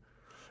misery.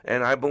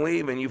 And I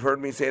believe, and you've heard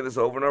me say this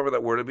over and over,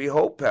 that we're to be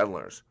hope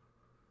peddlers.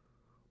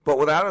 But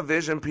without a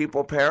vision,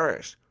 people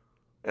perish.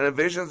 And a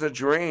vision's a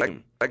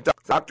dream. Like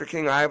Dr.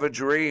 King, I have a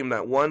dream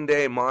that one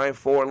day my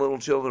 4 little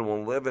children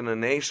will live in a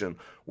nation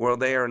where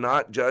they are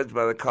not judged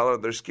by the color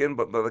of their skin,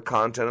 but by the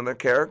content of their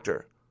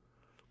character.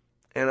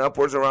 And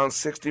upwards around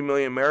 60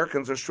 million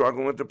Americans are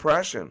struggling with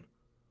depression.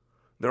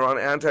 They're on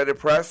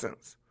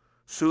antidepressants.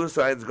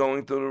 Suicide's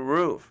going through the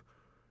roof.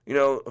 You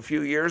know, a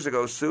few years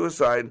ago,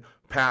 suicide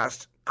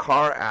passed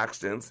car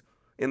accidents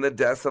in the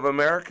deaths of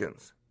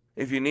Americans.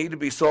 If you need to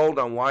be sold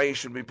on why you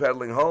should be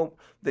peddling hope,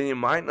 then you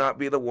might not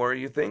be the warrior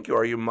you think you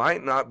are. You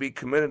might not be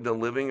committed to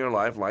living your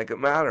life like it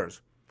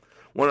matters.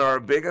 One of our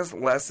biggest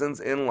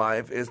lessons in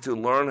life is to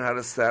learn how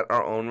to set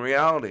our own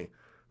reality,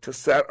 to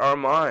set our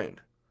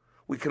mind.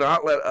 We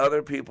cannot let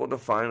other people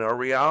define our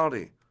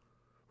reality.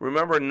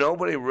 Remember,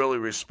 nobody really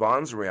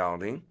responds to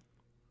reality.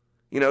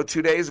 You know,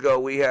 2 days ago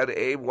we had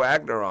Abe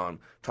Wagner on,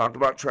 talked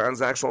about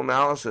transactional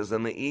analysis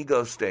and the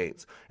ego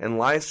states and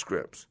life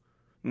scripts.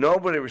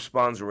 Nobody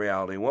responds to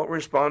reality. What we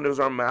respond to is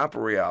our map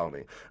of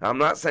reality. I'm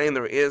not saying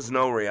there is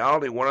no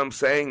reality. What I'm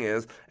saying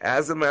is,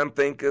 as a man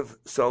thinketh,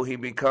 so he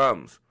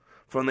becomes.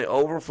 From the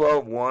overflow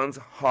of one's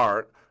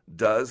heart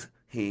does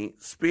he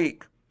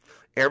speak.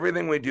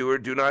 Everything we do or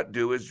do not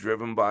do is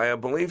driven by a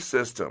belief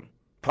system.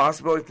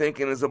 Possibility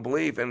thinking is a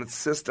belief, and it's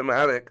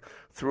systematic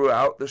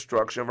throughout the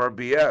structure of our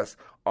BS.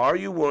 Are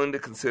you willing to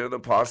consider the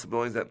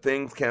possibilities that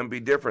things can be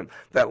different,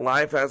 that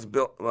life has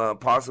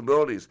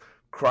possibilities?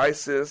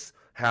 Crises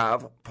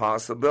have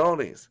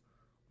possibilities.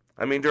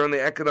 I mean, during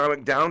the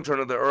economic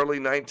downturn of the early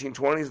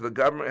 1920s, the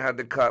government had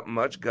to cut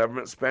much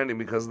government spending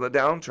because of the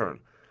downturn.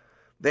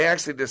 They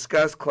actually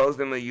discussed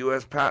closing the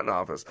U.S. Patent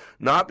Office,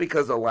 not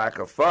because of lack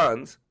of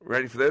funds,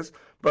 ready for this,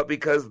 but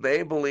because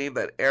they believe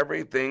that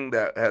everything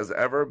that has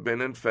ever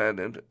been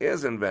invented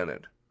is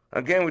invented.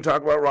 Again, we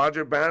talk about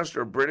Roger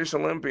Bannister, a British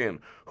Olympian,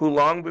 who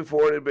long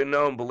before it had been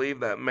known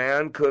believed that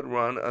man could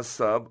run a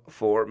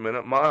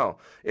sub-4-minute mile.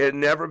 It had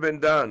never been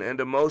done, and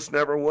to most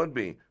never would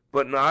be.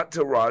 But not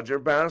to Roger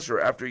Bannister.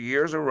 After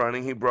years of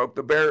running, he broke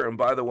the barrier. And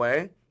by the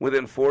way,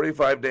 within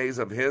 45 days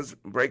of his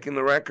breaking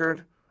the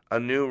record, a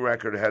new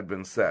record had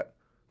been set.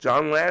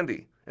 John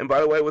Landy. And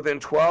by the way,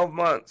 within 12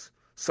 months,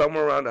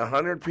 somewhere around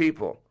 100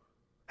 people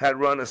had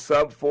run a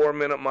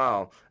sub-4-minute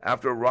mile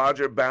after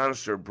Roger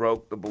Bannister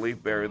broke the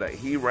belief barrier that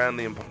he ran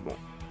the impossible.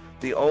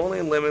 The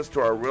only limits to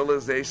our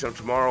realization of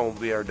tomorrow will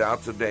be our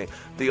doubts of today.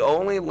 The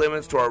only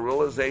limits to our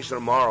realization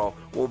of tomorrow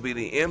will be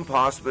the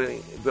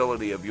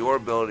impossibility of your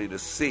ability to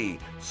see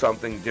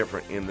something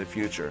different in the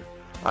future.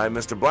 I'm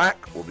Mr.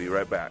 Black. We'll be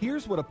right back.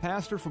 Here's what a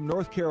pastor from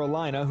North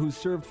Carolina who's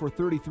served for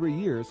 33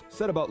 years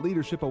said about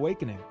Leadership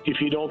Awakening.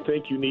 If you don't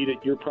think you need it,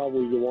 you're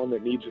probably the one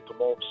that needs it the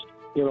most.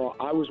 You know,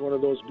 I was one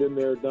of those, been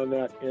there, done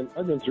that, and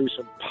I've been through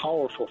some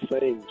powerful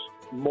things.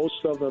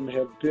 Most of them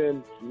have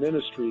been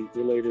ministry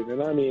related.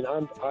 And I mean,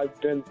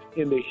 I've been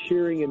in the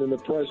hearing and in the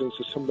presence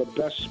of some of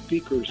the best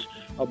speakers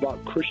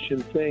about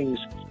Christian things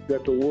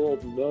that the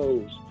world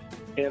knows.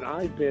 And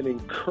I've been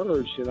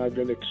encouraged and I've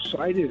been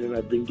excited and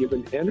I've been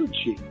given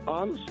energy.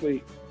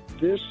 Honestly,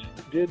 this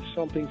did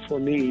something for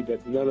me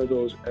that none of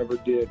those ever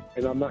did.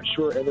 And I'm not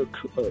sure ever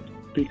could,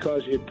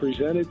 because it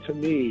presented to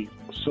me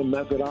some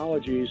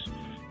methodologies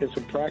and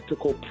some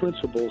practical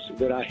principles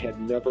that I had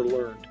never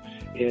learned.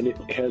 And it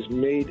has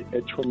made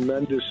a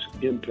tremendous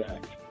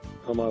impact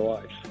on my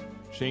life.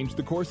 Change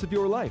the course of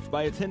your life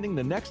by attending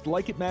the next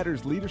Like It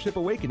Matters Leadership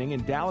Awakening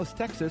in Dallas,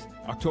 Texas,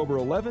 October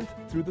 11th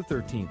through the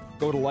 13th.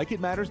 Go to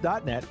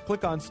likeitmatters.net,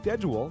 click on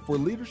Schedule for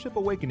Leadership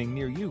Awakening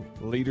near you.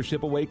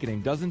 Leadership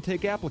Awakening doesn't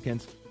take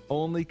applicants,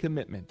 only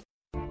commitment.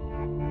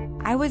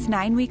 I was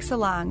 9 weeks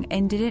along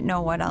and didn't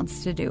know what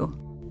else to do.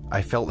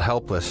 I felt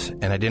helpless,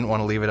 and I didn't want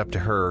to leave it up to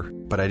her,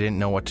 but I didn't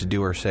know what to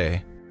do or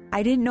say.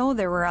 I didn't know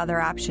there were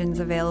other options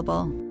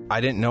available.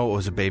 I didn't know it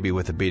was a baby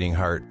with a beating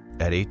heart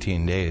at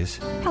 18 days.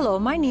 Hello,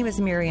 my name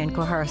is Marianne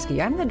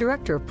Koharski. I'm the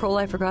director of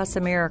Pro-Life Across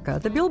America,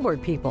 the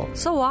Billboard people.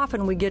 So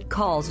often we get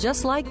calls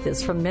just like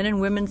this from men and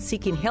women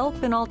seeking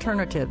help and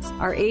alternatives.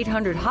 Our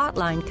 800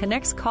 hotline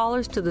connects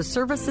callers to the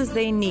services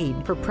they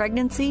need for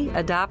pregnancy,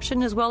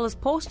 adoption, as well as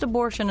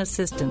post-abortion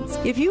assistance.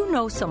 If you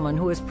know someone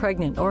who is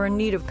pregnant or in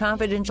need of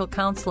confidential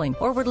counseling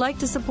or would like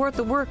to support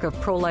the work of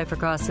Pro-Life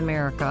Across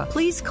America,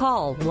 please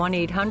call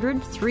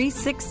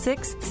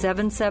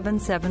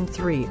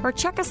 1-800-366-7773 or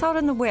check us out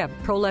on the web,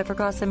 ProLifeAcrossAmerica.org.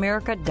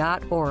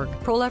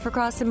 Pro-Life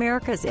Across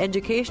America is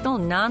educational,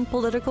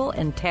 non-political,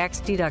 and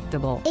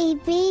tax-deductible. A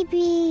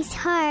baby's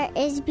heart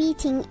is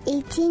beating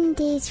 18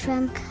 days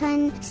from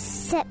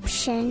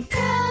conception.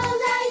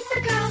 Pro-Life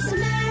Across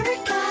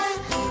America,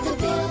 the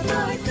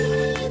Billboard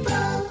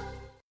people.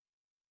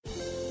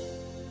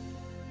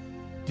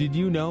 Did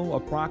you know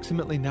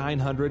approximately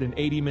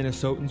 980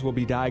 Minnesotans will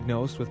be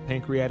diagnosed with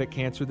pancreatic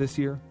cancer this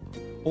year?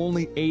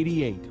 Only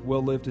 88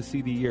 will live to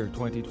see the year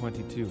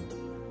 2022.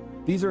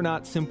 These are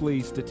not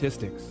simply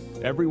statistics.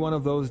 Every one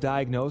of those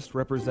diagnosed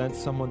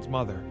represents someone's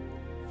mother,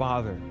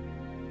 father,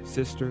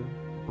 sister,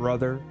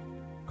 brother,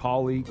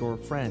 colleague, or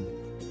friend.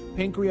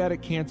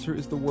 Pancreatic cancer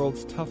is the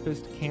world's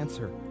toughest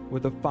cancer,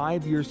 with a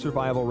 5-year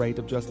survival rate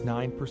of just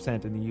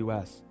 9% in the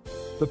U.S.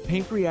 The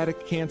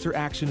Pancreatic Cancer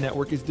Action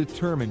Network is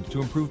determined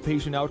to improve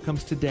patient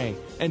outcomes today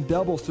and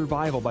double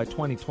survival by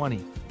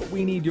 2020. But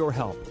we need your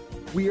help.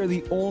 We are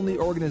the only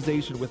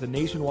organization with a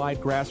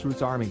nationwide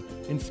grassroots army,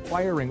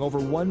 inspiring over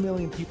 1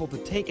 million people to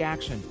take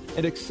action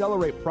and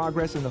accelerate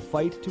progress in the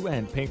fight to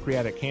end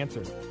pancreatic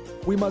cancer.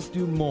 We must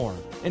do more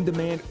and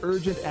demand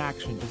urgent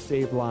action to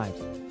save lives.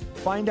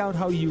 Find out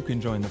how you can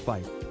join the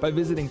fight by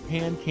visiting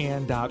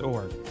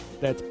pancan.org.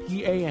 That's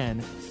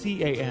PANCAN.org.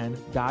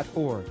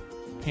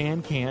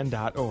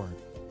 pancan.org.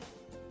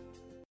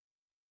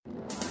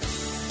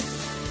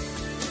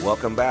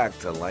 Welcome back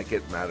to Like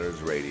It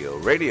Matters Radio.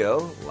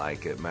 Radio,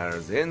 like it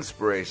matters,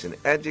 inspiration,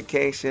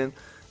 education,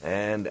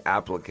 and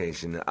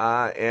application.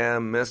 I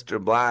am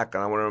Mr. Black,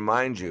 and I want to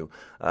remind you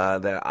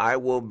that I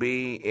will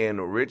be in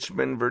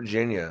Richmond,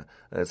 Virginia.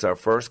 It's our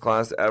first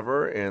class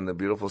ever in the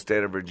beautiful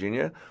state of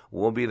Virginia.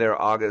 We'll be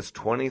there August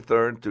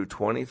 23rd through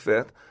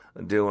 25th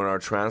doing our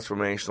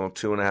transformational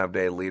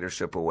 2.5-day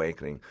leadership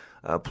awakening.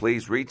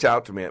 Please reach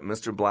out to me at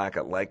Mr. Black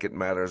at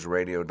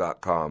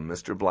likeitmattersradio.com.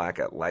 Mr. Black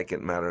at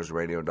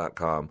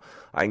likeitmattersradio.com.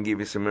 I can give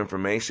you some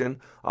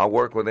information. I'll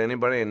work with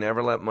anybody and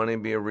never let money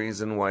be a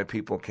reason why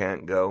people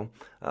can't go.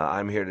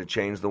 I'm here to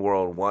change the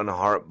world one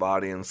heart,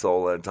 body, and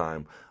soul at a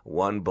time.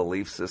 one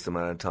belief system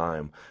at a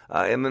time.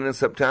 And then in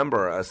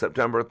September,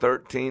 September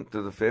 13th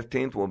to the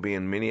 15th, we'll be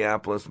in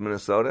Minneapolis,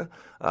 Minnesota.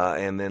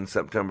 And then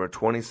September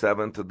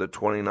 27th to the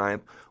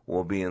 29th,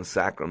 we'll be in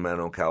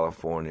Sacramento,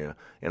 California.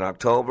 In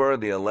October,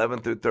 the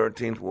 11th through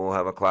 13th, we'll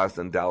have a class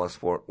in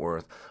Dallas-Fort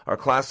Worth. Our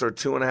classes are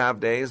 2.5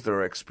 days.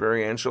 They're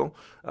experiential.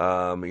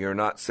 You're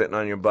not sitting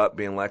on your butt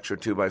being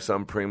lectured to by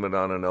some prima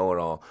donna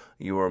know-it-all.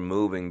 You are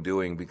moving,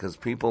 doing, because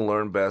people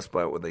learn best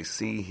by what they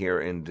see, hear,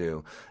 and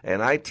do.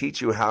 And I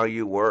teach you how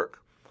you work.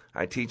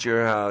 I teach you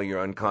how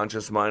your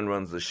unconscious mind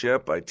runs the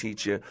ship. I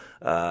teach you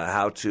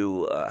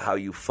how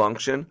you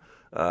function.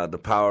 The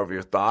power of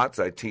your thoughts.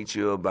 I teach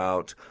you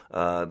about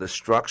the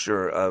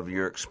structure of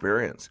your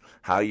experience,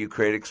 how you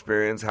create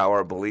experience, how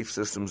our belief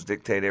systems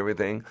dictate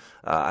everything.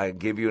 I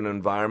give you an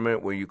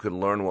environment where you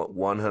can learn what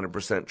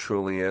 100%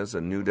 truly is,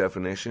 a new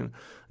definition.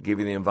 I give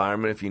you the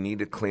environment if you need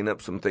to clean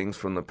up some things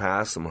from the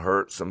past, some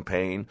hurt, some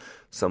pain,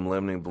 some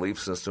limiting belief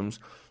systems.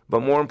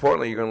 But more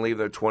importantly, you're going to leave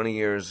there 20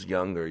 years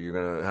younger. You're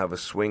going to have a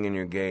swing in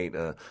your gait.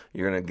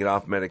 You're going to get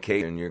off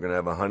medication. You're going to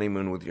have a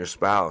honeymoon with your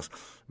spouse.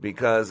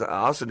 Because I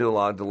also do a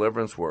lot of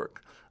deliverance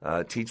work.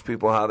 Teach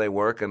people how they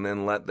work and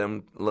then let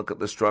them look at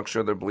the structure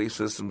of their belief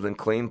systems and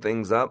clean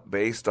things up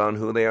based on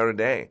who they are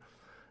today.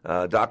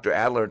 Dr.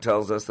 Adler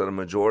tells us that a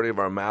majority of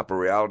our map of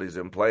reality is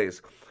in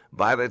place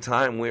by the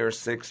time we are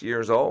 6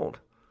 years old.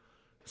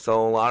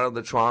 So a lot of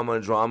the trauma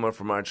and drama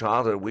from our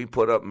childhood, we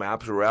put up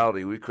maps of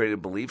reality. We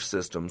created belief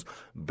systems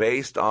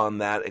based on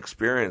that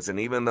experience. And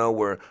even though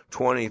we're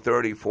 20,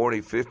 30, 40,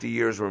 50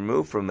 years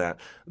removed from that,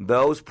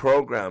 those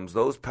programs,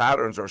 those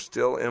patterns are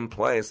still in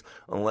place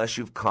unless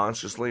you've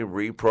consciously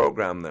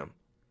reprogrammed them.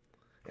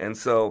 And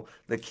so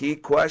the key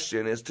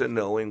question is to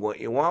knowing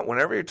what you want.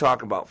 Whenever you're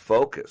talking about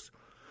focus,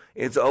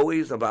 it's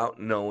always about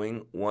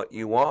knowing what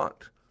you want.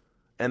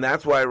 And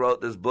that's why I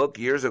wrote this book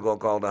years ago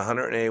called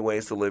 180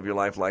 Ways to Live Your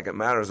Life Like It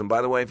Matters. And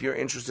by the way, if you're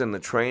interested in the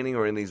training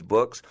or in these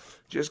books,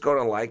 just go to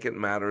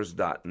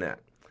likeitmatters.net.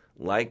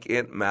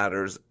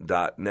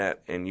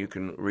 Likeitmatters.net. And you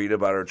can read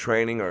about our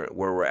training or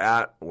where we're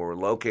at, where we're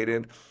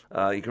located.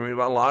 You can read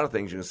about a lot of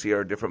things. You can see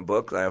our different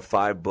books. I have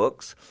 5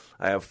 books.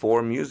 I have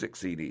 4 music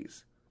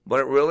CDs. But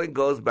it really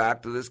goes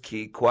back to this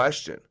key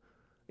question.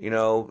 You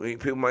know,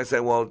 people might say,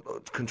 well,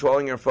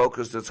 controlling your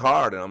focus is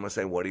hard. And I'm going to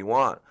say, what do you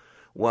want?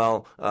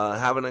 Well,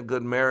 having a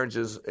good marriage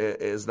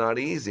is not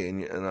easy.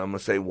 And I'm going to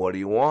say, what do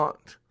you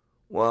want?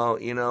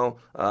 Well, you know,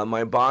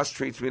 my boss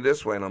treats me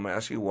this way, and I'm going to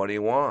ask you, what do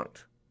you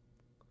want?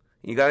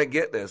 You got to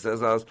get this.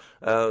 As I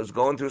was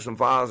going through some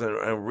files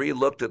and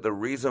re-looked at the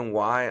reason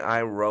why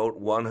I wrote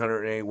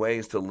 180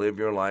 Ways to Live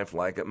Your Life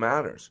Like It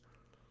Matters.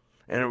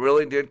 And it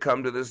really did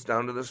come to this,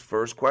 down to this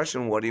first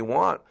question, what do you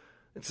want?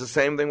 It's the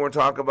same thing we're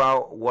talking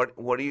about, what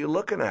are you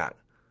looking at?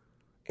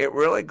 It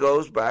really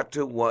goes back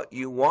to what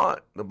you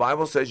want. The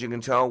Bible says you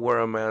can tell where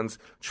a man's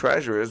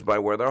treasure is by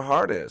where their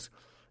heart is.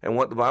 And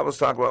what the Bible's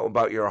talking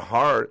about your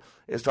heart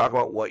is talking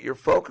about what you're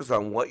focused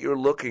on, what you're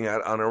looking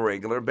at on a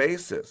regular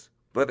basis.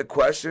 But the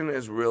question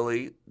is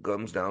really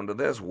comes down to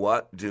this.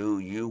 What do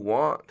you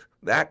want?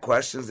 That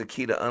question is the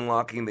key to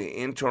unlocking the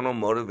internal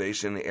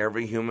motivation in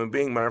every human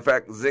being. Matter of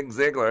fact, Zig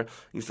Ziglar,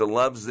 used to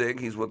love Zig,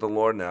 he's with the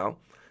Lord now,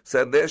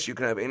 said this, you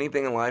can have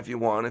anything in life you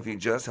want if you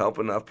just help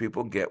enough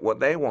people get what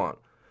they want.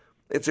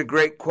 It's a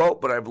great quote,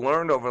 but I've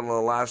learned over the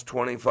last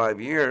 25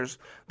 years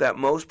that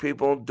most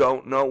people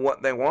don't know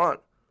what they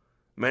want.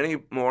 Many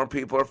more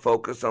people are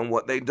focused on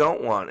what they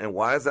don't want. And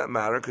why does that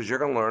matter? Because you're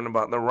going to learn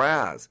about the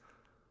RAS.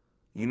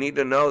 You need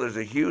to know there's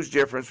a huge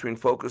difference between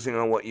focusing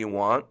on what you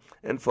want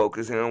and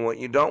focusing on what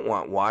you don't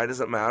want. Why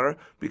does it matter?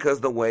 Because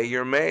the way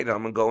you're made.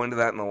 I'm going to go into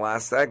that in the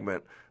last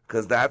segment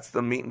because that's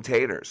the meat and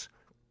taters.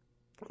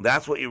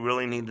 That's what you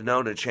really need to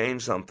know to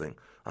change something.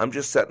 I'm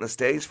just setting the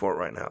stage for it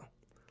right now.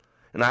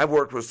 And I've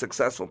worked with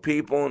successful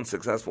people and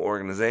successful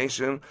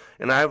organizations,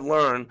 and I've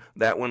learned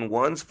that when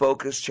one's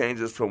focus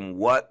changes from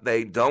what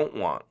they don't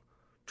want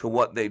to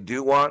what they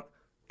do want,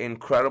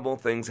 incredible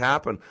things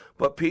happen.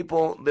 But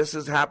people, this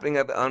is happening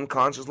at the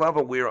unconscious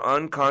level. We are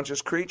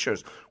unconscious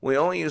creatures. We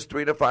only use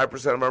 3 to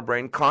 5% of our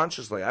brain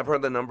consciously. I've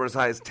heard the number as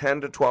high as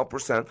 10 to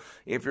 12%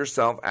 if you're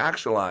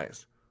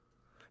self-actualized.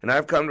 And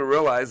I've come to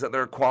realize that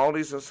there are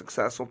qualities of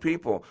successful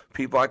people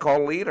I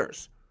call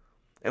leaders.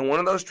 And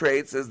one of those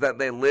traits is that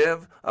they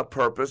live a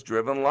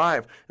purpose-driven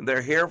life.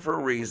 They're here for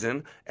a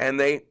reason, and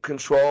they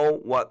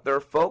control what they're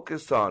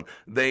focused on.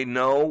 They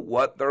know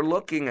what they're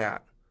looking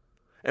at.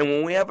 And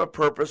when we have a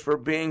purpose for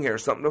being here,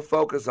 something to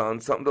focus on,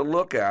 something to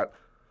look at,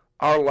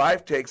 our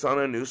life takes on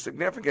a new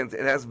significance.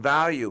 It has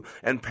value,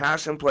 and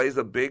passion plays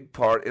a big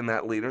part in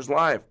that leader's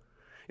life.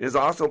 It is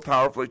also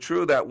powerfully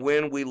true that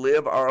when we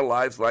live our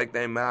lives like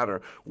they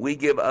matter, we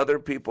give other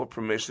people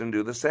permission to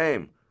do the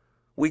same.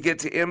 We get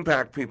to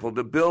impact people,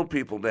 to build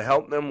people, to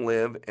help them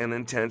live an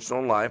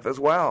intentional life as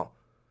well.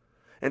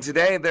 And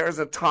today there's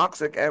a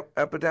toxic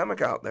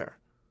epidemic out there.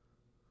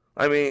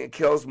 I mean, it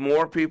kills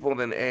more people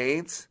than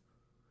AIDS,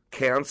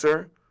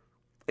 cancer.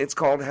 It's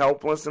called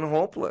helpless and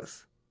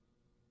hopeless.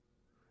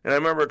 And I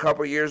remember a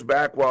couple of years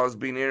back while I was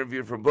being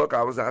interviewed for a book,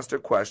 I was asked a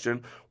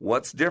question,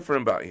 what's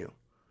different about you?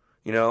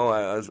 You know,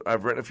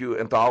 I've written a few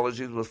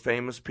anthologies with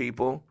famous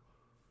people.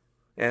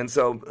 And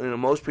so, you know,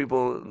 most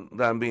people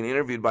that I'm being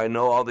interviewed by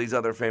know all these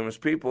other famous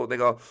people. They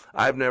go,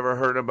 I've never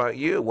heard about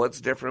you.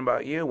 What's different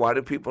about you? Why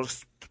do people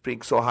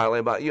speak so highly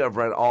about you? I've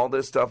read all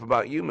this stuff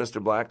about you,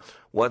 Mr. Black.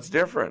 What's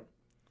different?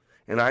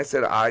 And I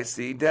said, I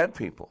see dead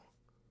people.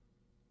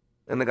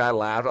 And the guy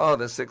laughed. Oh,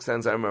 The Sixth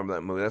Sense, I remember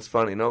that movie. That's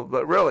funny. No,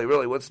 but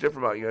really, what's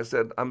different about you? I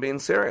said, I'm being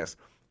serious.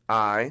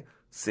 I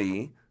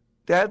see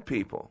dead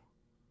people.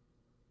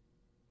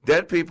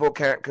 Dead people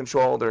can't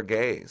control their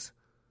gaze.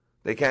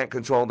 They can't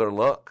control their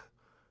look.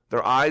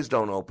 Their eyes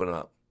don't open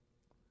up.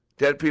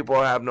 Dead people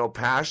have no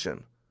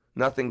passion.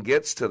 Nothing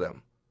gets to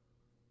them.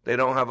 They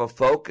don't have a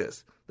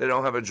focus. They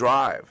don't have a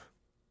drive.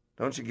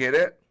 Don't you get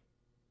it?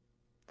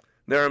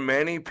 There are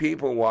many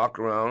people walk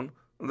around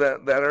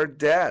that are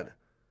dead,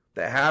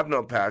 that have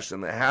no passion,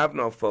 that have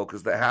no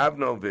focus, that have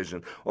no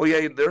vision. Oh,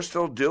 yeah, they're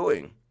still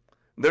doing.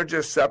 They're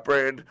just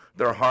separated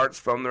their hearts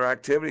from their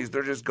activities.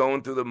 They're just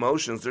going through the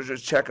motions. They're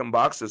just checking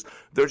boxes.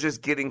 They're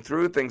just getting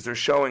through things. They're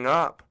showing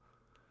up.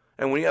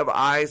 And when you have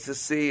eyes to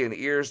see and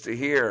ears to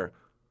hear,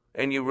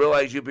 and you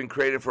realize you've been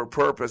created for a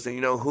purpose, and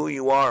you know who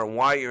you are and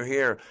why you're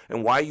here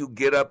and why you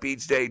get up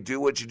each day, do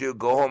what you do,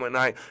 go home at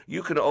night,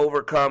 you can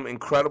overcome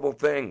incredible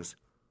things.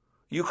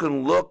 You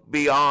can look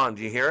beyond.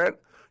 You hear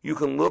it? You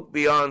can look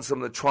beyond some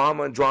of the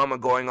trauma and drama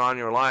going on in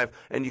your life,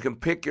 and you can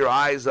pick your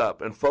eyes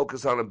up and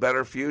focus on a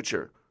better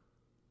future.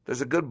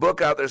 There's a good book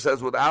out there that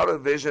says, without a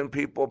vision,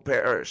 people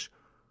perish.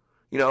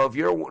 You know, if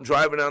you're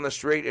driving down the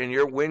street and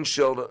your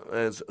windshield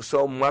is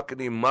so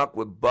muckety-muck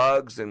with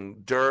bugs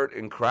and dirt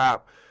and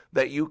crap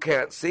that you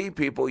can't see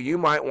people, you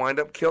might wind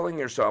up killing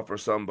yourself or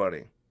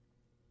somebody.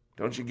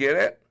 Don't you get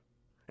it?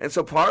 And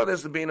so part of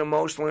this is being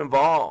emotionally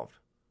involved.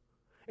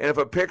 And if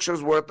a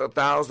picture's worth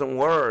 1,000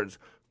 words,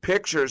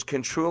 pictures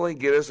can truly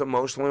get us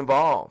emotionally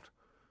involved.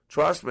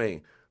 Trust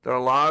me, there are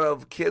a lot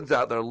of kids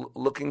out there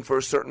looking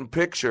for certain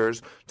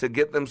pictures to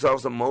get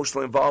themselves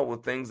emotionally involved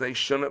with things they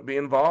shouldn't be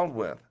involved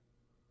with.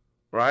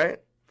 Right?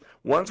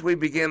 Once we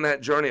begin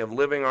that journey of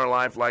living our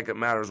life like it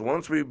matters,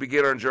 once we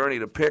begin our journey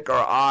to pick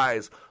our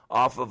eyes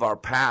off of our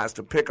past,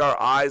 to pick our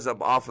eyes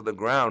up off of the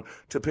ground,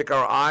 to pick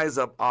our eyes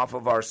up off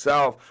of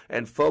ourselves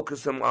and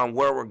focus them on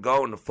where we're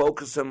going, to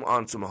focus them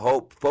on some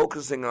hope,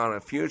 focusing on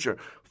a future,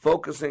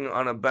 focusing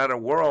on a better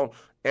world,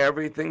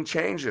 everything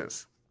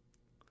changes.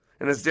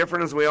 And as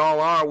different as we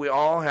all are, we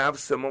all have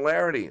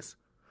similarities.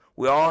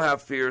 We all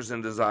have fears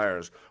and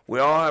desires. We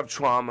all have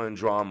trauma and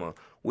drama.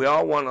 We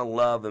all want to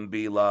love and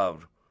be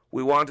loved.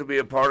 We want to be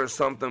a part of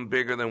something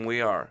bigger than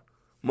we are.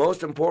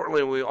 Most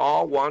importantly, we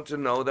all want to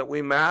know that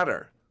we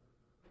matter.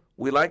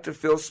 We like to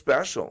feel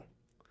special.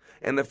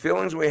 And the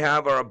feelings we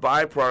have are a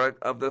byproduct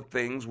of the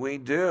things we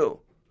do.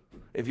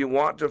 If you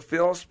want to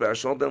feel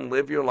special, then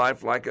live your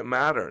life like it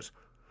matters.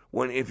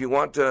 If you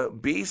want to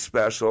be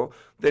special,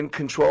 then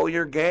control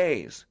your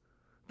gaze.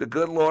 The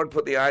good Lord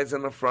put the eyes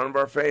in the front of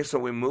our face, so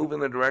we move in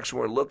the direction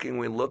we're looking,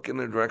 we look in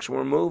the direction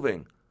we're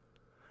moving.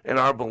 And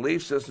our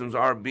belief systems,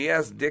 our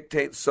BS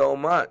dictates so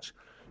much.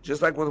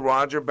 Just like with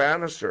Roger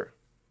Bannister.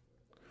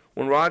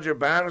 When Roger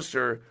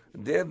Bannister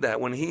did that,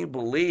 when he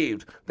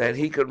believed that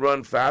he could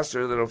run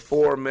faster than a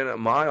 4-minute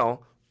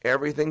mile,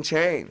 everything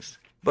changed.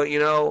 But you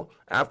know,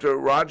 after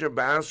Roger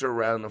Bannister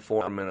ran the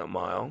 4-minute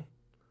mile,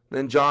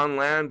 then John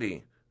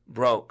Landy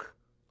broke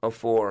a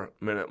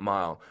 4-minute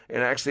mile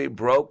and actually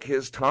broke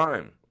his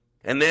time.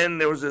 And then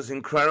there was this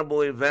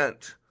incredible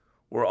event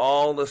where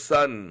all of a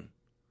sudden,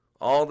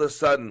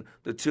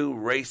 the two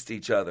raced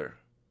each other.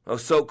 Oh,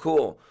 so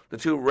cool. The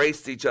two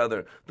raced each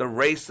other. The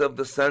race of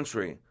the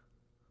century.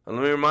 And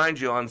let me remind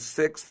you, on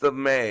 6th of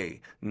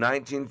May,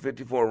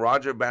 1954,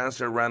 Roger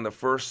Bannister ran the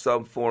first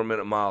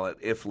sub-4-minute mile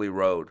at Iffley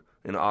Road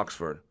in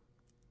Oxford.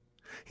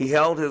 He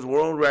held his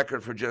world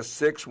record for just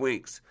 6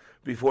 weeks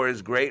before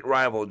his great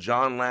rival,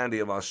 John Landy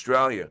of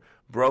Australia,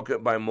 broke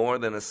it by more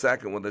than a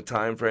second with a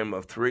time frame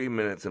of 3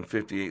 minutes and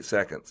 58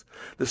 seconds.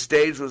 The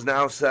stage was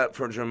now set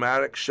for a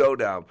dramatic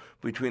showdown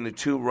between the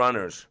two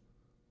runners.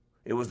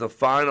 It was the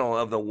final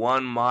of the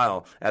 1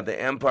 mile at the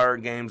Empire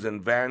Games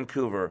in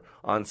Vancouver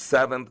on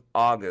 7th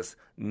August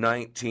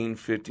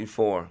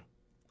 1954.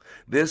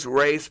 This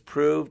race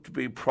proved to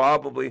be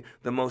probably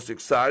the most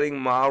exciting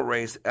mile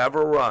race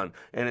ever run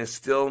and is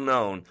still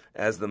known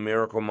as the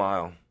Miracle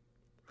Mile.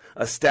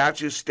 A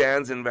statue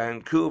stands in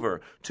Vancouver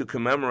to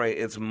commemorate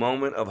its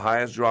moment of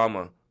highest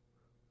drama.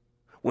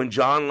 When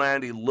John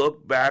Landy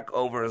looked back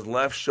over his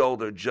left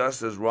shoulder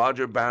just as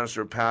Roger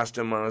Bannister passed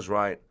him on his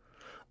right,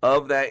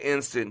 of that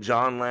instant,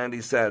 John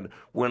Landy said,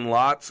 "When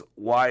Lot's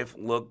wife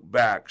looked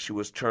back, she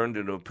was turned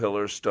into a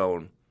pillar of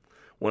stone.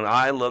 When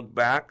I looked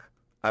back,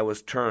 I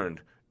was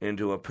turned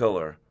into a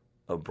pillar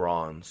of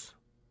bronze."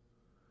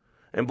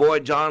 And boy,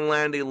 John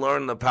Landy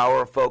learned the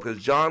power of focus.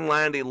 John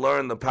Landy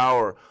learned the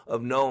power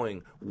of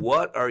knowing,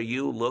 what are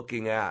you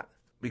looking at?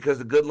 Because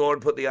the good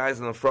Lord put the eyes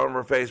in the front of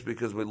our face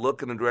because we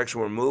look in the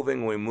direction we're moving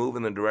and we move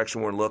in the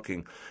direction we're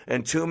looking.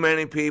 And too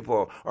many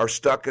people are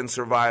stuck in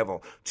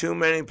survival. Too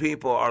many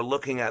people are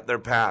looking at their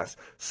past.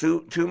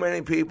 Too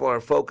many people are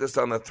focused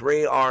on the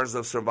 3 R's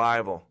of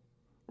survival.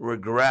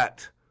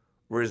 regret,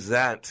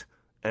 resent,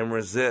 and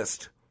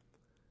resist.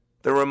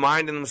 They're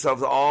reminding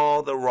themselves of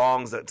all the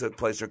wrongs that took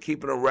place. They're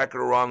keeping a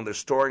record of wrong. They're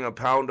storing a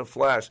pound of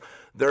flesh.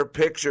 Their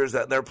pictures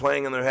that they're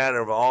playing in their head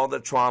of all the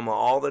trauma,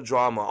 all the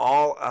drama,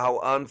 all how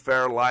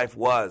unfair life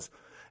was.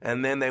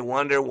 And then they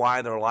wonder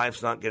why their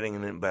life's not getting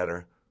any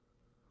better.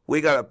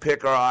 We got to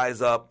pick our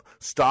eyes up,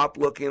 stop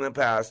looking in the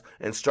past,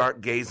 and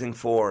start gazing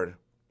forward.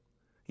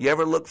 You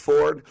ever look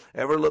forward?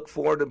 Ever look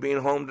forward to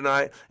being home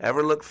tonight?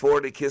 Ever look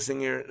forward to kissing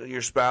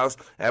your spouse?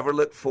 Ever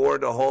look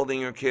forward to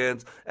holding your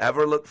kids?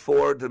 Ever look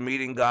forward to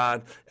meeting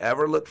God?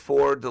 Ever look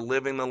forward to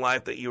living the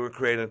life that you were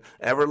created?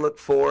 Ever look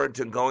forward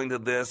to going to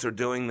this or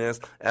doing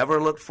this?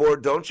 Ever look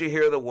forward? Don't you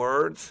hear the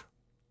words?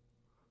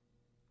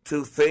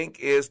 To think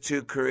is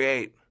to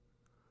create.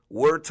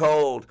 We're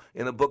told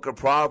in the book of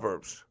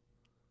Proverbs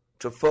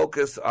to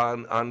focus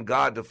on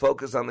God, to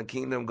focus on the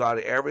kingdom of God.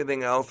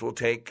 Everything else will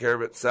take care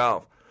of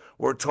itself.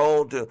 We're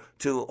told to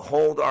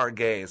hold our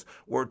gaze.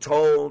 We're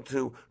told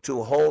to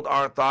hold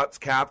our thoughts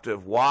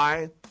captive.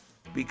 Why?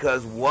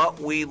 Because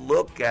what we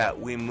look at,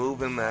 we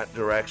move in that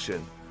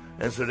direction.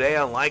 And today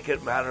on Like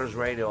It Matters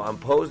Radio, I'm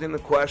posing the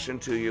question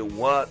to you,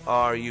 what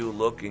are you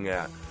looking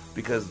at?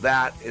 Because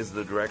that is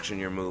the direction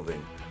you're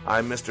moving.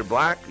 I'm Mr.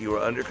 Black. You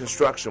are under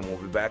construction. We'll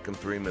be back in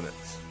 3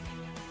 minutes.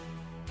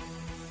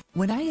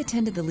 When I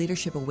attended the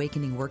Leadership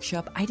Awakening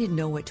workshop, I didn't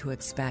know what to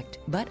expect,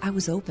 but I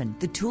was open.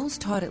 The tools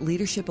taught at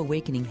Leadership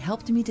Awakening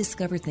helped me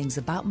discover things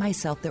about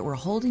myself that were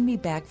holding me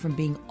back from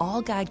being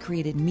all God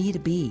created me to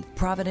be.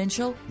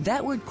 Providential?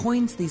 That word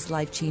coins these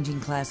life-changing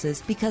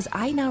classes because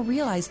I now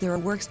realize there are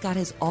works God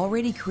has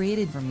already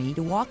created for me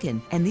to walk in,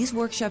 and these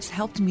workshops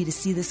helped me to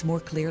see this more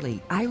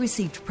clearly. I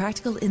received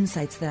practical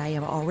insights that I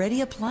am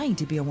already applying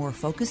to be a more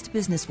focused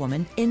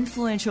businesswoman,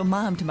 influential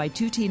mom to my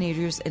 2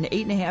 teenagers, an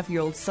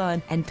 8.5-year-old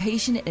son, and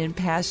patient and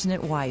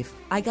passionate wife.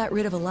 I got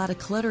rid of a lot of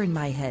clutter in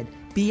my head.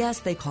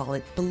 BS, they call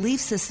it,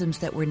 belief systems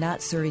that were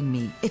not serving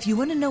me. If you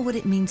want to know what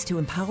it means to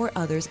empower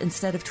others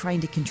instead of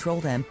trying to control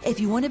them, if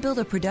you want to build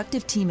a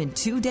productive team in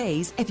 2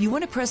 days, if you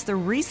want to press the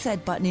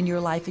reset button in your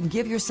life and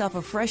give yourself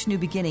a fresh new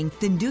beginning,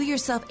 then do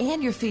yourself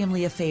and your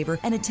family a favor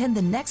and attend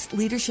the next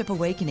Leadership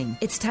Awakening.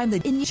 It's time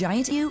the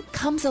giant you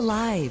comes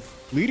alive.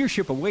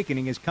 Leadership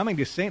Awakening is coming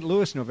to St.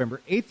 Louis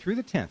November 8th through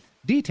the 10th.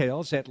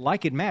 Details at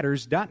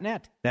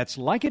likeitmatters.net. That's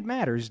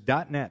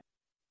likeitmatters.net.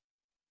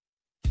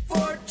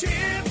 For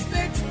chips,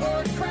 nicks,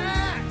 or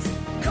cracks,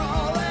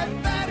 call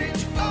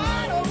Advantage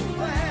Auto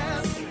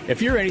Glass.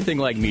 If you're anything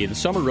like me, the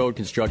Summer Road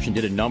Construction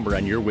did a number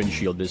on your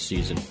windshield this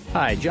season.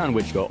 Hi, John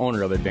Wichko,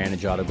 owner of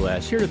Advantage Auto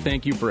Glass, here to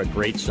thank you for a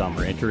great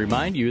summer and to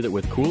remind you that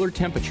with cooler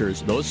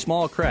temperatures, those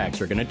small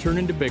cracks are going to turn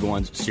into big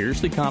ones,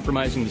 seriously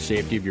compromising the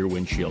safety of your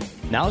windshield.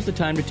 Now's the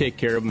time to take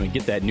care of them and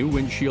get that new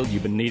windshield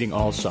you've been needing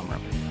all summer.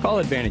 Call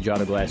Advantage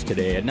Auto Glass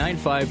today at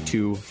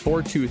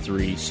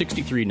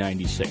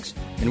 952-423-6396,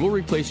 and we'll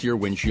replace your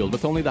windshield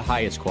with only the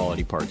highest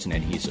quality parts and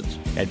adhesives.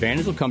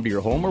 Advantage will come to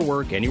your home or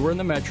work anywhere in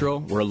the metro.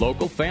 We're a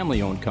local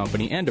family-owned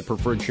company and a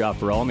preferred shop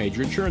for all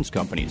major insurance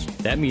companies.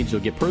 That means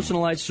you'll get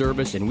personalized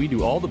service, and we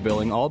do all the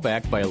billing, all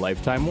backed by a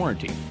lifetime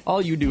warranty.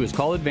 All you do is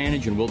call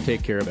Advantage, and we'll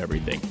take care of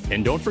everything.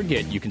 And don't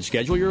forget, you can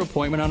schedule your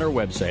appointment on our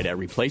website at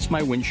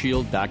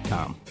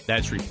replacemywindshield.com.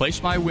 That's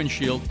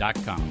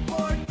replacemywindshield.com.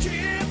 For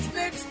chips,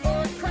 nicks,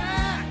 or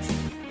cracks,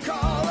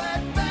 call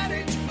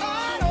Advantage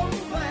Auto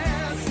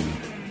Glass.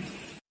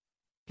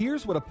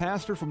 Here's what a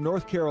pastor from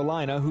North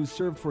Carolina who's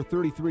served for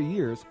 33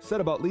 years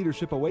said about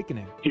Leadership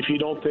Awakening. If you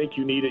don't think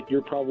you need it,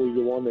 you're probably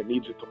the one that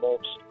needs it the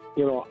most.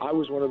 You know, I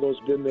was one of those,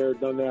 been there,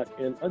 done that,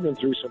 and I've been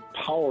through some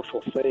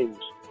powerful things.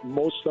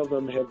 Most of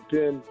them have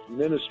been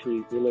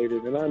ministry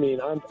related. And I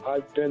mean,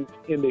 I've been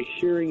in the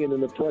hearing and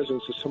in the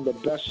presence of some of the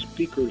best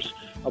speakers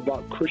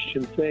about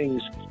Christian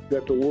things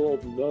that the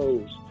world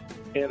knows.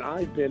 And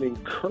I've been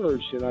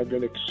encouraged, and I've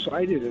been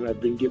excited, and I've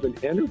been given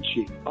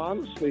energy.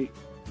 Honestly,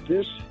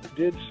 this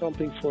did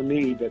something for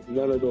me that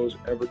none of those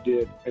ever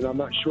did, and I'm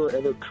not sure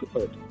ever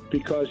could,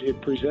 because it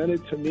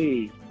presented to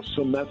me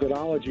some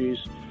methodologies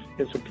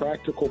and some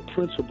practical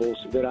principles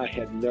that I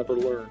had never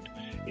learned.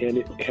 And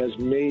it has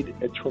made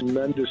a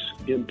tremendous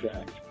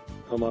impact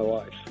on my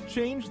life.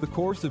 Change the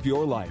course of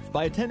your life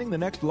by attending the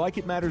next Like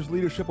It Matters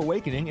Leadership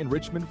Awakening in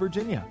Richmond,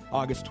 Virginia,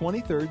 August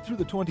 23rd through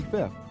the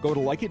 25th. Go to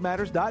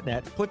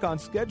likeitmatters.net, click on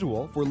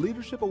Schedule for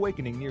Leadership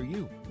Awakening near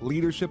you.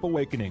 Leadership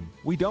Awakening.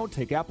 We don't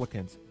take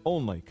applicants,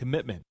 only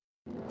commitment.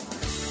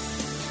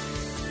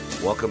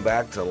 Welcome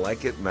back to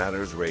Like It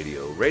Matters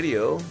Radio.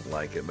 Radio,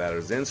 like it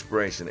matters,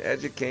 inspiration,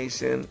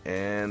 education,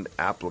 and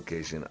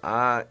application.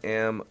 I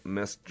am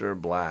Mr.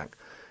 Black.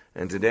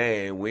 And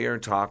today we are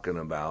talking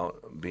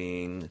about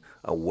being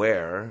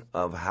aware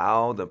of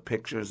how the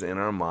pictures in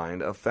our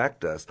mind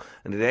affect us.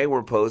 And today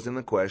we're posing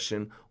the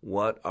question,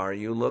 what are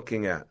you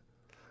looking at?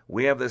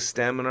 We have this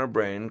stem in our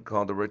brain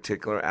called the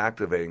reticular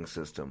activating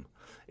system.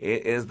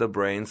 It is the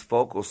brain's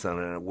focal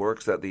center, and it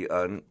works at the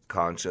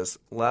unconscious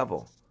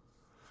level.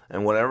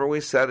 And whatever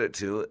we set it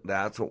to,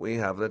 that's what we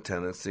have the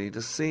tendency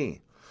to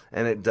see.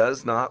 And it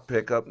does not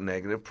pick up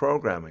negative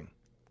programming.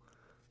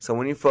 So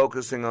when you're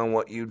focusing on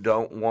what you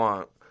don't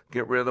want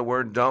Get rid of the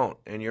word don't.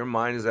 And your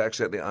mind is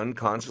actually at the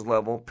unconscious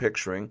level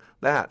picturing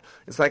that.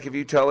 It's like if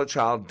you tell a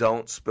child,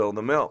 don't spill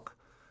the milk.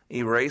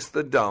 Erase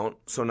the don't,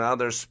 so now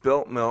there's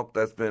spilt milk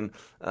that's been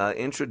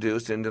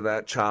introduced into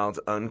that child's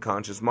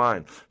unconscious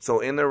mind. So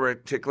in the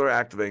reticular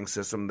activating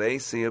system, they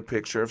see a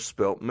picture of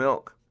spilt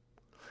milk.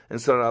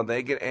 And so now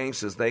they get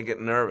anxious, they get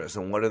nervous,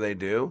 and what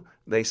do?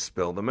 They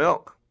spill the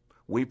milk.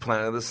 We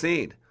planted the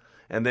seed.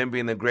 And then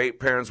being the great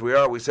parents we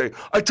are, we say,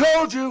 I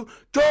told you,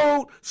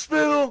 don't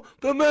spill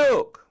the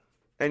milk.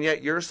 And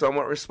yet you're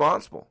somewhat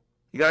responsible.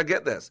 You got to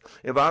get this.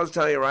 If I was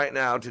telling you right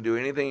now to do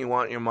anything you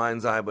want in your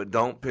mind's eye, but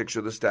don't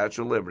picture the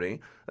Statue of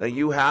Liberty,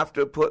 you have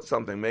to put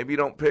something. Maybe you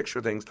don't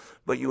picture things,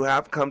 but you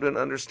have come to an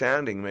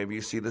understanding. Maybe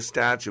you see the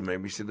statue.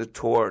 Maybe you see the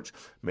torch.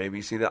 Maybe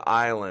you see the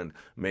island.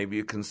 Maybe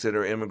you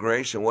consider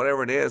immigration.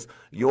 Whatever it is,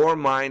 your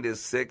mind is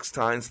 6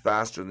 times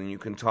faster than you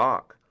can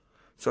talk.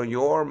 So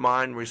your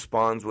mind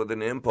responds with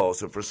an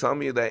impulse. And for some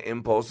of you, that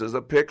impulse is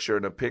a picture,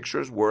 and a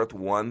picture is worth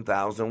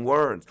 1,000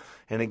 words.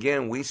 And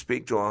again, we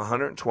speak to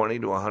 120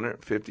 to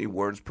 150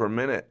 words per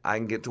minute. I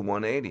can get to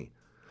 180.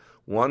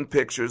 One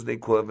picture is the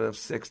equivalent of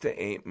 6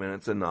 to 8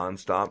 minutes of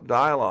nonstop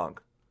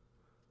dialogue.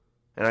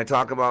 And I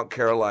talk about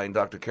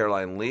Dr.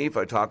 Caroline Leaf.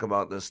 I talk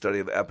about the study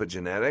of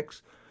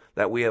epigenetics,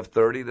 that we have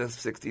 30 to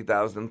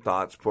 60,000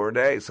 thoughts per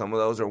day. Some of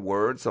those are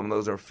words, some of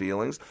those are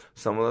feelings,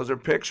 some of those are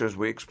pictures.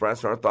 We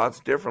express our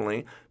thoughts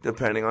differently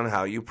depending on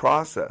how you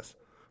process.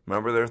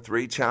 Remember, there are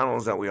 3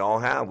 channels that we all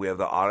have. We have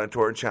the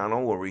auditory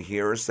channel where we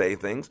hear or say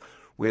things.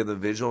 We have the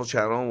visual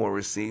channel where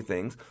we see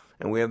things.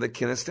 And we have the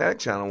kinesthetic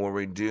channel where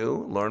we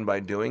do, learn by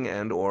doing,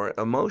 and or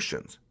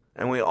emotions.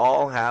 And we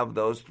all have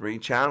those 3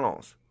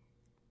 channels.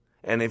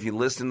 And if you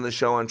listen to the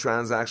show on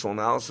transactional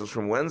analysis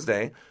from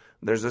Wednesday,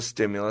 there's a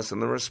stimulus and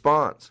the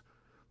response.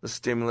 The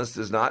stimulus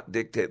does not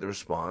dictate the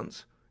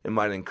response. It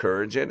might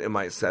encourage it. It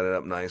might set it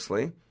up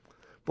nicely.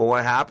 But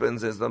what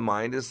happens is the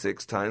mind is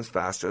 6 times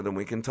faster than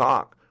we can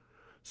talk.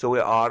 So we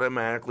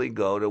automatically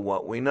go to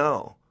what we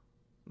know.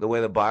 The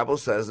way the Bible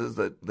says is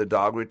that the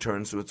dog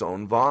returns to its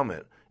own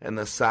vomit, and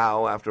the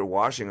sow, after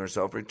washing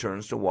herself,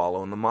 returns to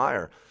wallow in the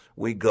mire.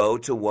 We go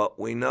to what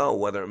we know.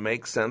 Whether it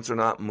makes sense or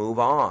not, move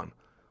on.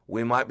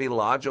 We might be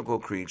logical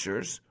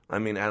creatures,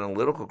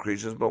 analytical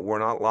creatures, but we're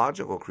not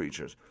logical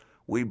creatures.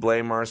 We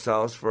blame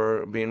ourselves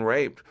for being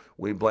raped.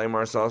 We blame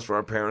ourselves for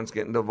our parents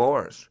getting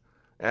divorced.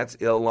 That's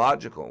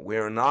illogical. We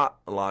are not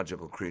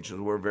logical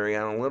creatures. We're very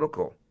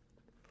analytical.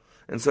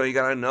 And so you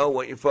got to know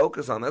what you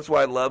focus on. That's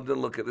why I love to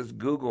look at this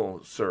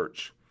Google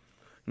search.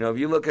 If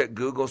you look at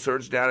Google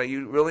search data,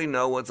 you really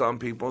know what's on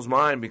people's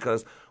mind,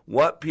 because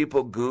what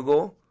people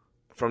Google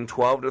from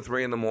 12 to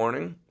 3 in the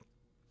morning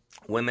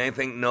when they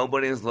think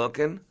nobody is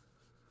looking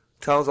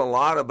tells a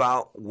lot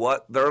about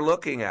what they're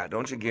looking at.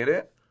 Don't you get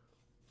it?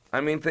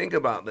 Think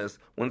about this.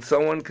 When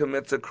someone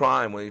commits a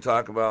crime, when you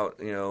talk about,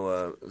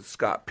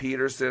 Scott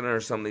Peterson or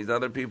some of these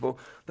other people,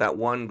 that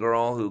one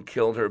girl who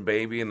killed her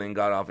baby and then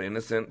got off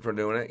innocent for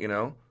doing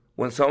it,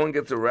 When someone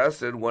gets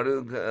arrested, what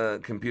do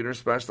computer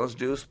specialists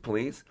do,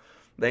 police?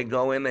 They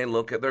go in, they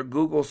look at their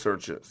Google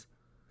searches.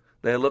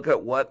 They look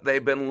at what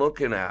they've been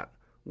looking at,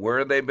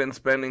 where they've been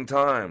spending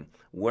time,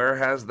 where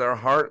has their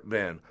heart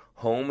been.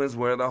 Home is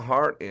where the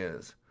heart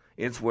is.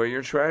 It's where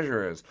your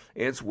treasure is.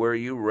 It's where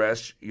you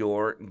rest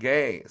your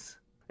gaze.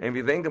 And if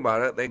you think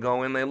about it, they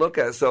go in, they look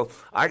at it. So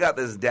I got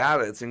this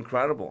data. It's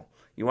incredible.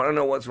 You want to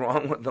know what's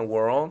wrong with the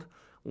world?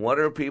 What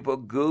are people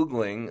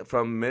Googling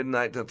from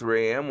midnight to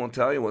 3 a.m.? We'll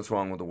tell you what's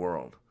wrong with the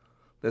world.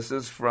 This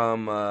is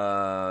from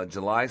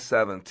July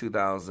 7th,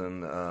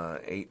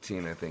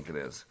 2018, I think it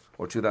is,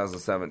 or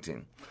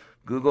 2017.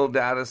 Google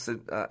data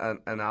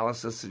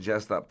analysis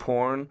suggests that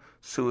porn,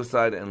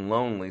 suicide, and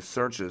lonely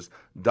searches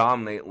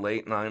dominate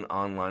late-night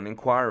online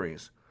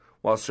inquiries,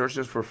 while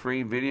searches for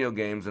free video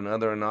games and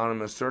other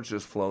anonymous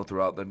searches flow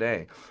throughout the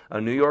day. A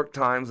New York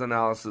Times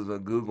analysis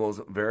of Google's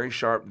very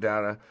sharp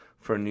data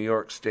for New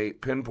York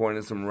State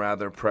pinpointed some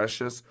rather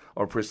precise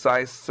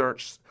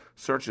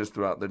searches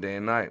throughout the day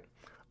and night.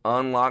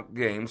 Unlocked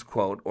games,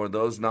 quote, or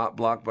those not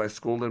blocked by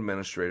school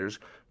administrators,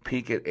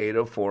 peak at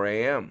 8:04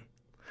 a.m.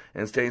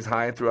 and stays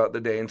high throughout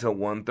the day until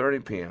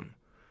 1:30 p.m.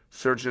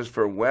 Searches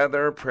for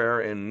weather,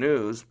 prayer, and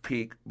news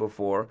peak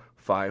before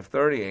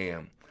 5:30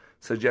 a.m.,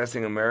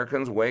 suggesting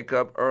Americans wake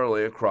up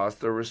early across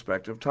their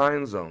respective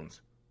time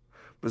zones.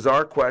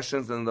 Bizarre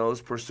questions and those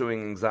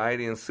pursuing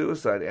anxiety and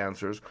suicide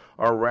answers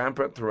are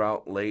rampant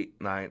throughout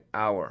late-night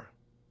hour.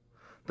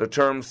 The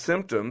term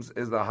symptoms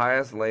is the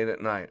highest late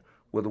at night,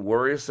 with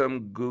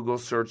worrisome Google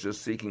searches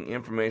seeking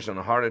information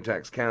on heart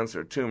attacks,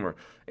 cancer, tumor,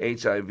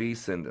 HIV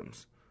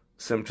symptoms.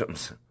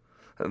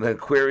 The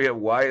query of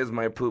why is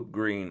my poop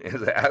green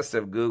is asked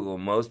of Google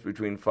most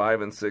between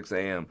 5 and 6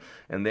 a.m.,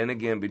 and then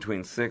again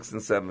between 6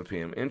 and 7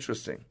 p.m.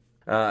 Interesting.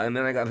 And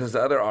then I got this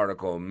other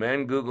article.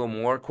 Men Google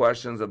more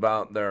questions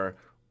about their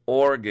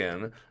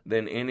organ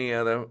than any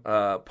other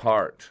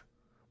part.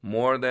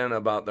 More than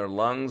about their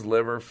lungs,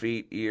 liver,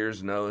 feet,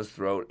 ears, nose,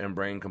 throat, and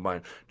brain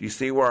combined. Do you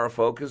see where our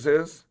focus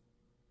is?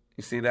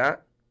 You see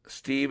that?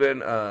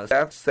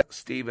 Seth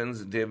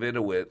Stevens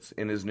Davidowitz,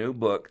 in his new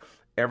book,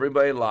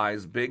 Everybody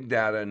lies, big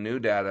data, new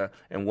data,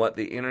 and what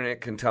the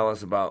internet can tell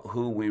us about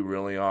who we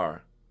really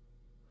are.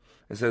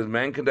 It says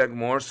men conduct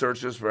more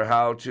searches for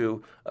how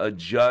to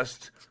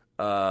adjust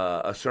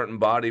a certain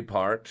body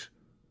part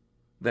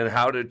than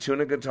how to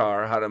tune a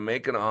guitar, how to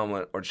make an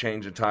omelet, or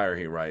change a tire,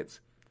 he writes.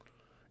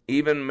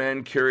 Even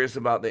men curious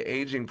about the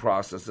aging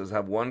processes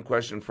have one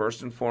question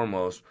first and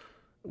foremost: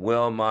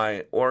 will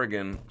my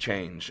organ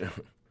change?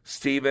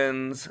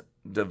 Stevens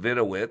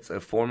Davidowitz, a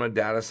former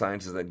data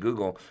scientist at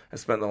Google,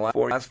 has spent the last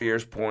 4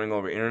 years poring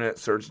over internet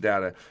search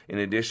data in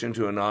addition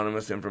to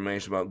anonymous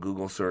information about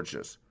Google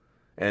searches.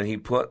 And he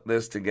put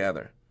this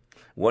together.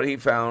 What he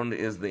found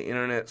is the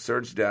internet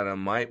search data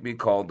might be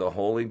called the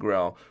Holy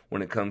Grail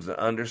when it comes to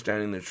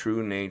understanding the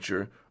true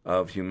nature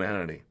of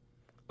humanity.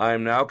 I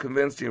am now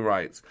convinced, he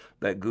writes,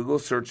 that Google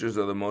searches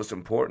are the most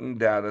important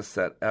data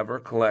set ever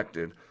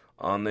collected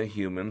on the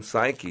human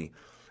psyche.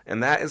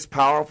 And that is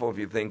powerful if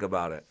you think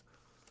about it.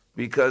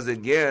 Because,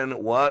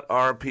 again, what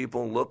are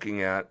people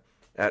looking at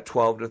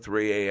 12 to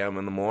 3 a.m.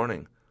 in the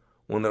morning?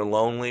 When they're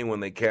lonely, when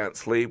they can't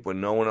sleep,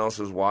 when no one else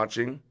is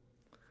watching?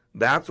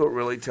 That's what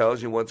really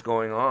tells you what's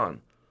going on.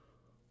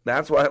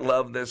 That's why I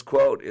love this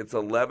quote. It's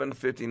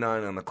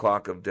 11:59 on the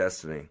clock of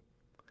destiny,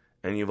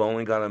 and you've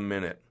only got a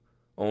minute,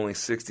 only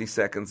 60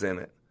 seconds in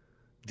it.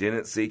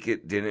 Didn't seek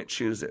it, didn't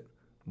choose it,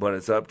 but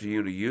it's up to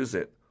you to use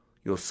it.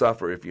 You'll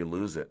suffer if you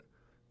lose it.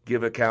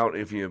 Give account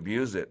if you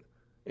abuse it.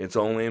 It's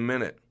only a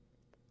minute,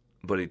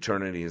 but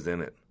eternity is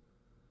in it.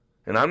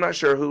 And I'm not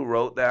sure who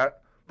wrote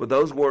that, but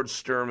those words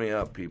stir me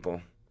up,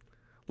 people.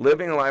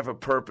 Living a life of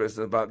purpose is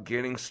about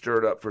getting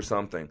stirred up for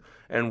something.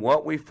 And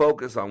what we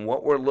focus on,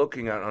 what we're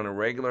looking at on a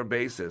regular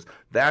basis,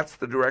 that's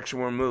the direction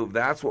we're moved.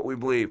 That's what we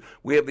believe.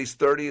 We have these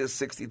 30 to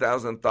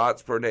 60,000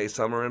 thoughts per day.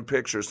 Some are in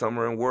pictures, some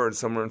are in words,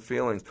 some are in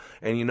feelings.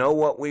 And you know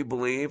what we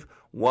believe?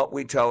 What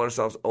we tell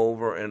ourselves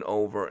over and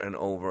over and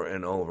over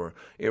and over.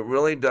 It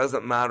really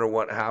doesn't matter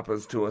what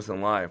happens to us in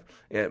life.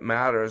 It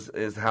matters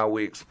is how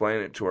we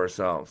explain it to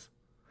ourselves.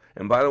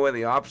 And by the way,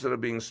 the opposite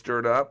of being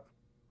stirred up,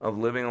 of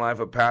living a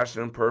life of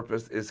passion and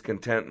purpose, is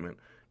contentment.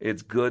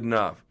 It's good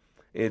enough.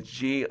 It's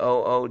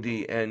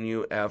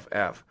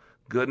GOODNUFF.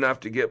 Good enough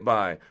to get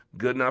by.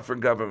 Good enough for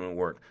government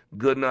work.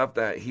 Good enough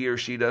that he or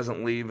she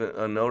doesn't leave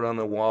a note on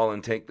the wall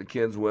and take the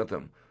kids with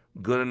them.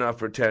 Good enough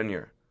for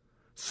tenure.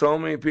 So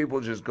many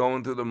people just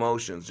going through the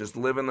motions, just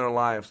living their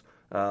lives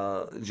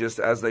just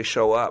as they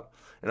show up.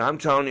 And I'm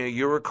telling you,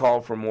 you're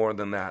called for more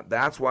than that.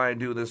 That's why I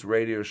do this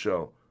radio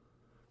show.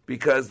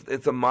 Because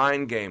it's a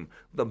mind game.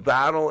 The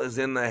battle is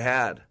in the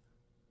head.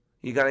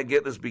 You got to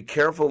get this. Be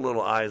careful,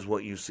 little eyes,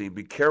 what you see.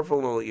 Be careful,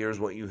 little ears,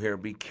 what you hear.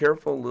 Be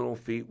careful, little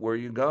feet, where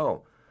you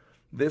go.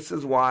 This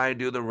is why I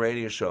do the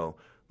radio show.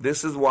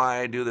 This is why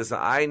I do this.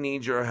 I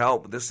need your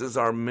help. This is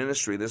our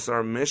ministry. This is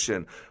our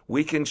mission.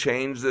 We can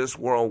change this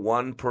world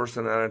one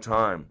person at a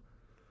time.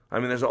 I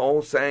mean, there's an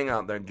old saying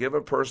out there, give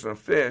a person a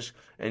fish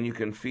and you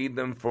can feed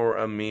them for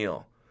a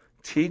meal.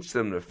 Teach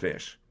them to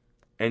fish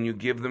and you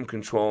give them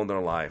control of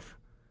their life.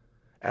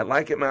 At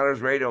Like It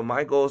Matters Radio,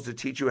 my goal is to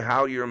teach you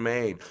how you're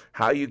made,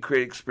 how you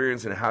create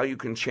experience, and how you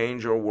can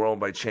change your world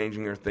by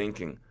changing your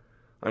thinking.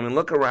 I mean,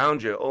 look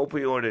around you.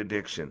 Opioid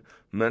addiction,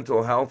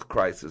 mental health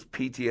crisis,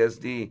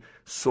 PTSD,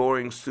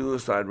 soaring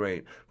suicide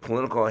rate,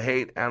 political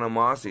hate,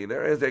 animosity.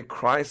 There is a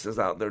crisis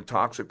out there,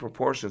 toxic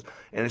proportions,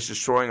 and it's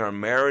destroying our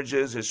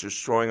marriages. It's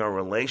destroying our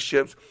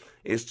relationships.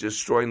 It's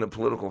destroying the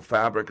political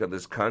fabric of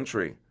this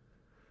country.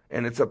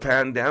 And it's a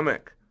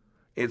pandemic.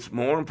 It's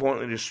more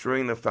importantly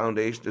destroying the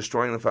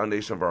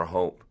foundation of our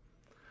hope.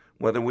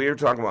 Whether we are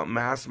talking about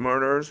mass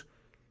murders,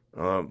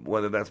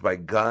 whether that's by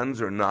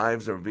guns or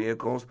knives or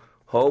vehicles,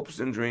 hopes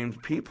and dreams,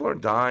 people are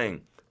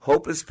dying.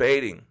 Hope is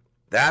fading.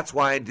 That's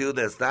why I do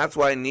this. That's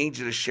why I need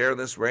you to share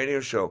this radio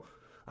show.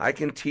 I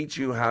can teach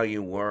you how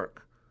you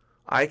work.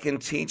 I can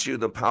teach you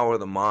the power of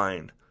the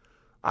mind.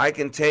 I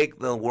can take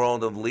the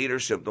world of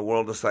leadership, the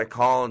world of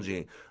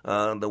psychology,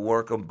 the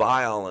work of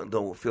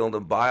the field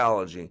of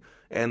biology,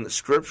 and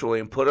scripturally,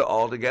 and put it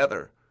all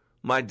together.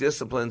 My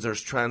disciplines are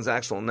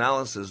transactional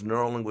analysis,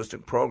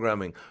 neuro-linguistic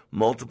programming,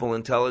 multiple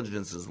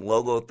intelligences,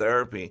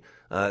 logotherapy,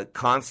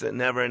 constant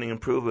never-ending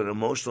improvement,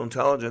 emotional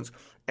intelligence,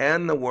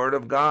 and the Word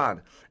of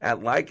God.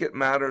 At Like It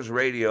Matters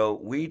Radio,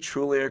 we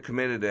truly are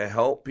committed to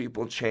help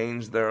people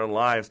change their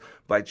lives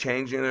by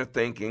changing their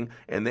thinking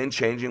and then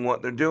changing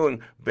what they're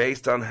doing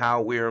based on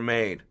how we are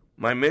made.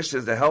 My mission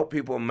is to help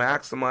people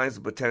maximize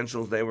the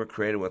potentials they were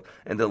created with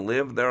and to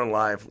live their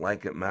life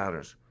like it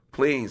matters.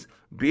 Please,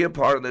 be a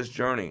part of this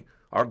journey.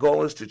 Our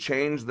goal is to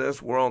change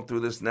this world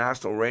through this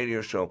national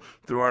radio show,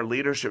 through our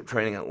leadership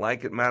training at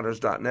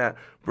likeitmatters.net,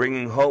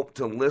 bringing hope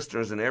to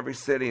listeners in every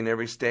city, in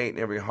every state,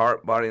 in every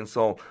heart, body, and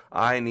soul.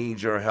 I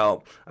need your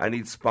help. I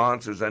need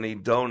sponsors. I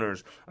need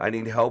donors. I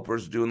need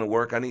helpers doing the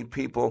work. I need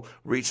people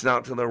reaching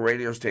out to their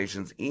radio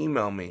stations.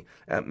 Email me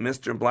at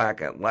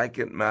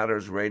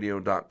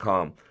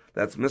mrblack@likeitmattersradio.com.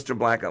 That's Mr.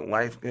 Black at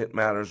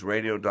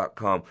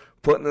likeitmattersradio.com.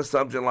 Put in the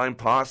subject line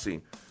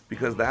posse.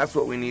 Because that's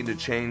what we need to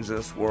change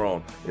this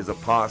world, is a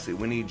posse.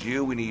 We need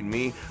you, we need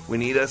me, we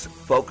need us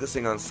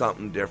focusing on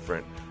something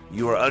different.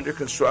 You are under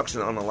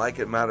construction on the Like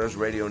It Matters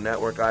radio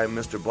network. I am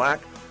Mr. Black,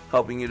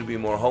 helping you to be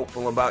more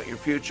hopeful about your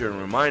future and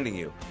reminding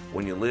you,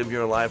 when you live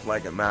your life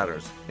like it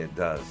matters, it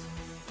does.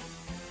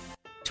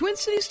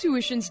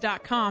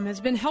 TwinCitiesTuitions.com has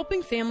been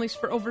helping families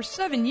for over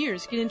 7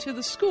 years get into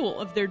the school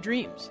of their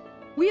dreams.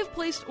 We have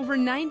placed over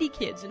 90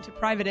 kids into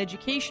private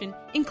education,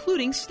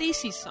 including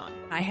Stacy's son.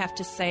 I have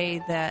to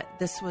say that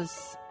this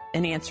was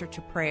an answer to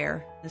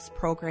prayer. This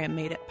program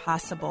made it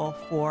possible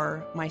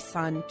for my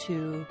son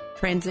to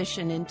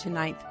transition into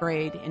 9th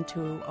grade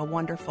into a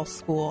wonderful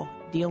school.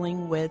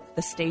 Dealing with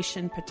the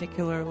station,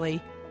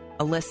 particularly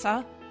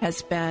Alyssa,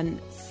 has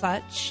been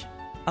such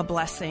a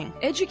blessing.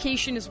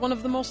 Education is one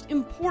of the most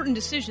important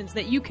decisions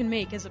that you can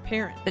make as a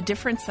parent. The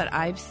difference that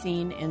I've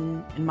seen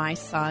in my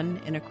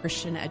son in a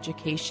Christian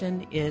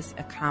education is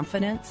a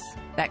confidence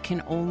that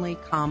can only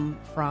come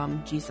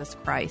from Jesus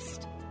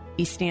Christ.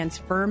 He stands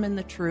firm in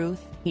the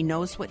truth, he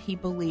knows what he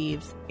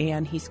believes,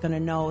 and he's going to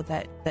know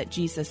that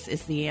Jesus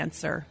is the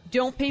answer.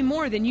 Don't pay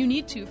more than you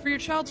need to for your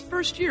child's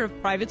first year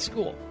of private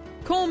school.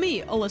 Call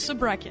me, Alyssa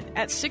Brecken,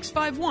 at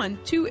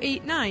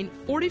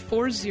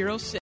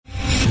 651-289-4406.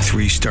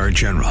 3-star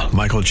General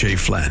Michael J.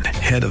 Flynn,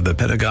 head of the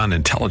Pentagon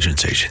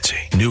Intelligence Agency,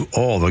 knew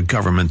all the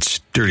government's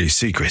dirty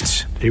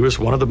secrets. He was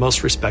one of the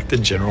most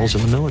respected generals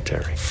in the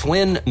military.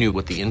 Flynn knew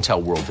what the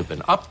intel world had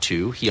been up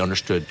to. He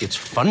understood its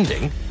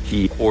funding.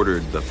 He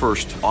ordered the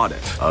first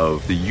audit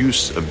of the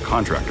use of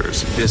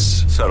contractors.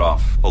 This set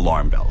off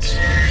alarm bells.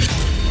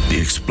 The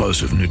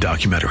explosive new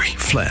documentary,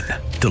 Flynn,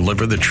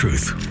 Deliver the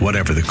Truth,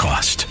 Whatever the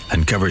Cost,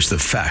 uncovers the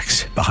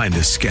facts behind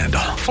this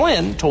scandal.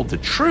 Flynn told the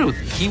truth.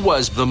 He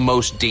was the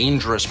most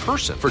dangerous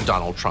person for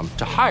Donald Trump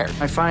to hire.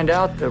 I find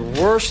out the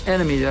worst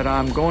enemy that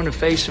I'm going to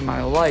face in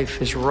my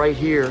life is right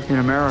here in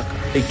America.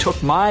 They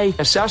took my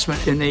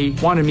assessment and they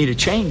wanted me to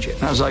change it.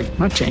 And I was like, I'm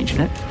not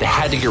changing it. They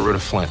had to get rid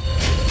of Flynn.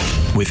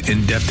 With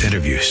in-depth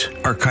interviews,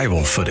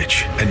 archival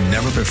footage, and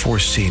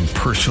never-before-seen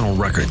personal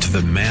records of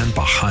the man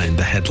behind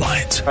the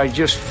headlines. I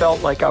just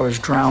felt like I was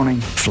drowning.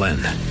 Flynn,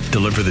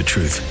 Deliver the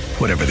Truth,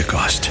 Whatever the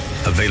Cost.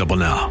 Available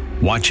now.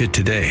 Watch it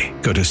today.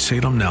 Go to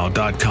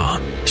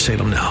salemnow.com.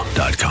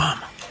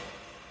 salemnow.com.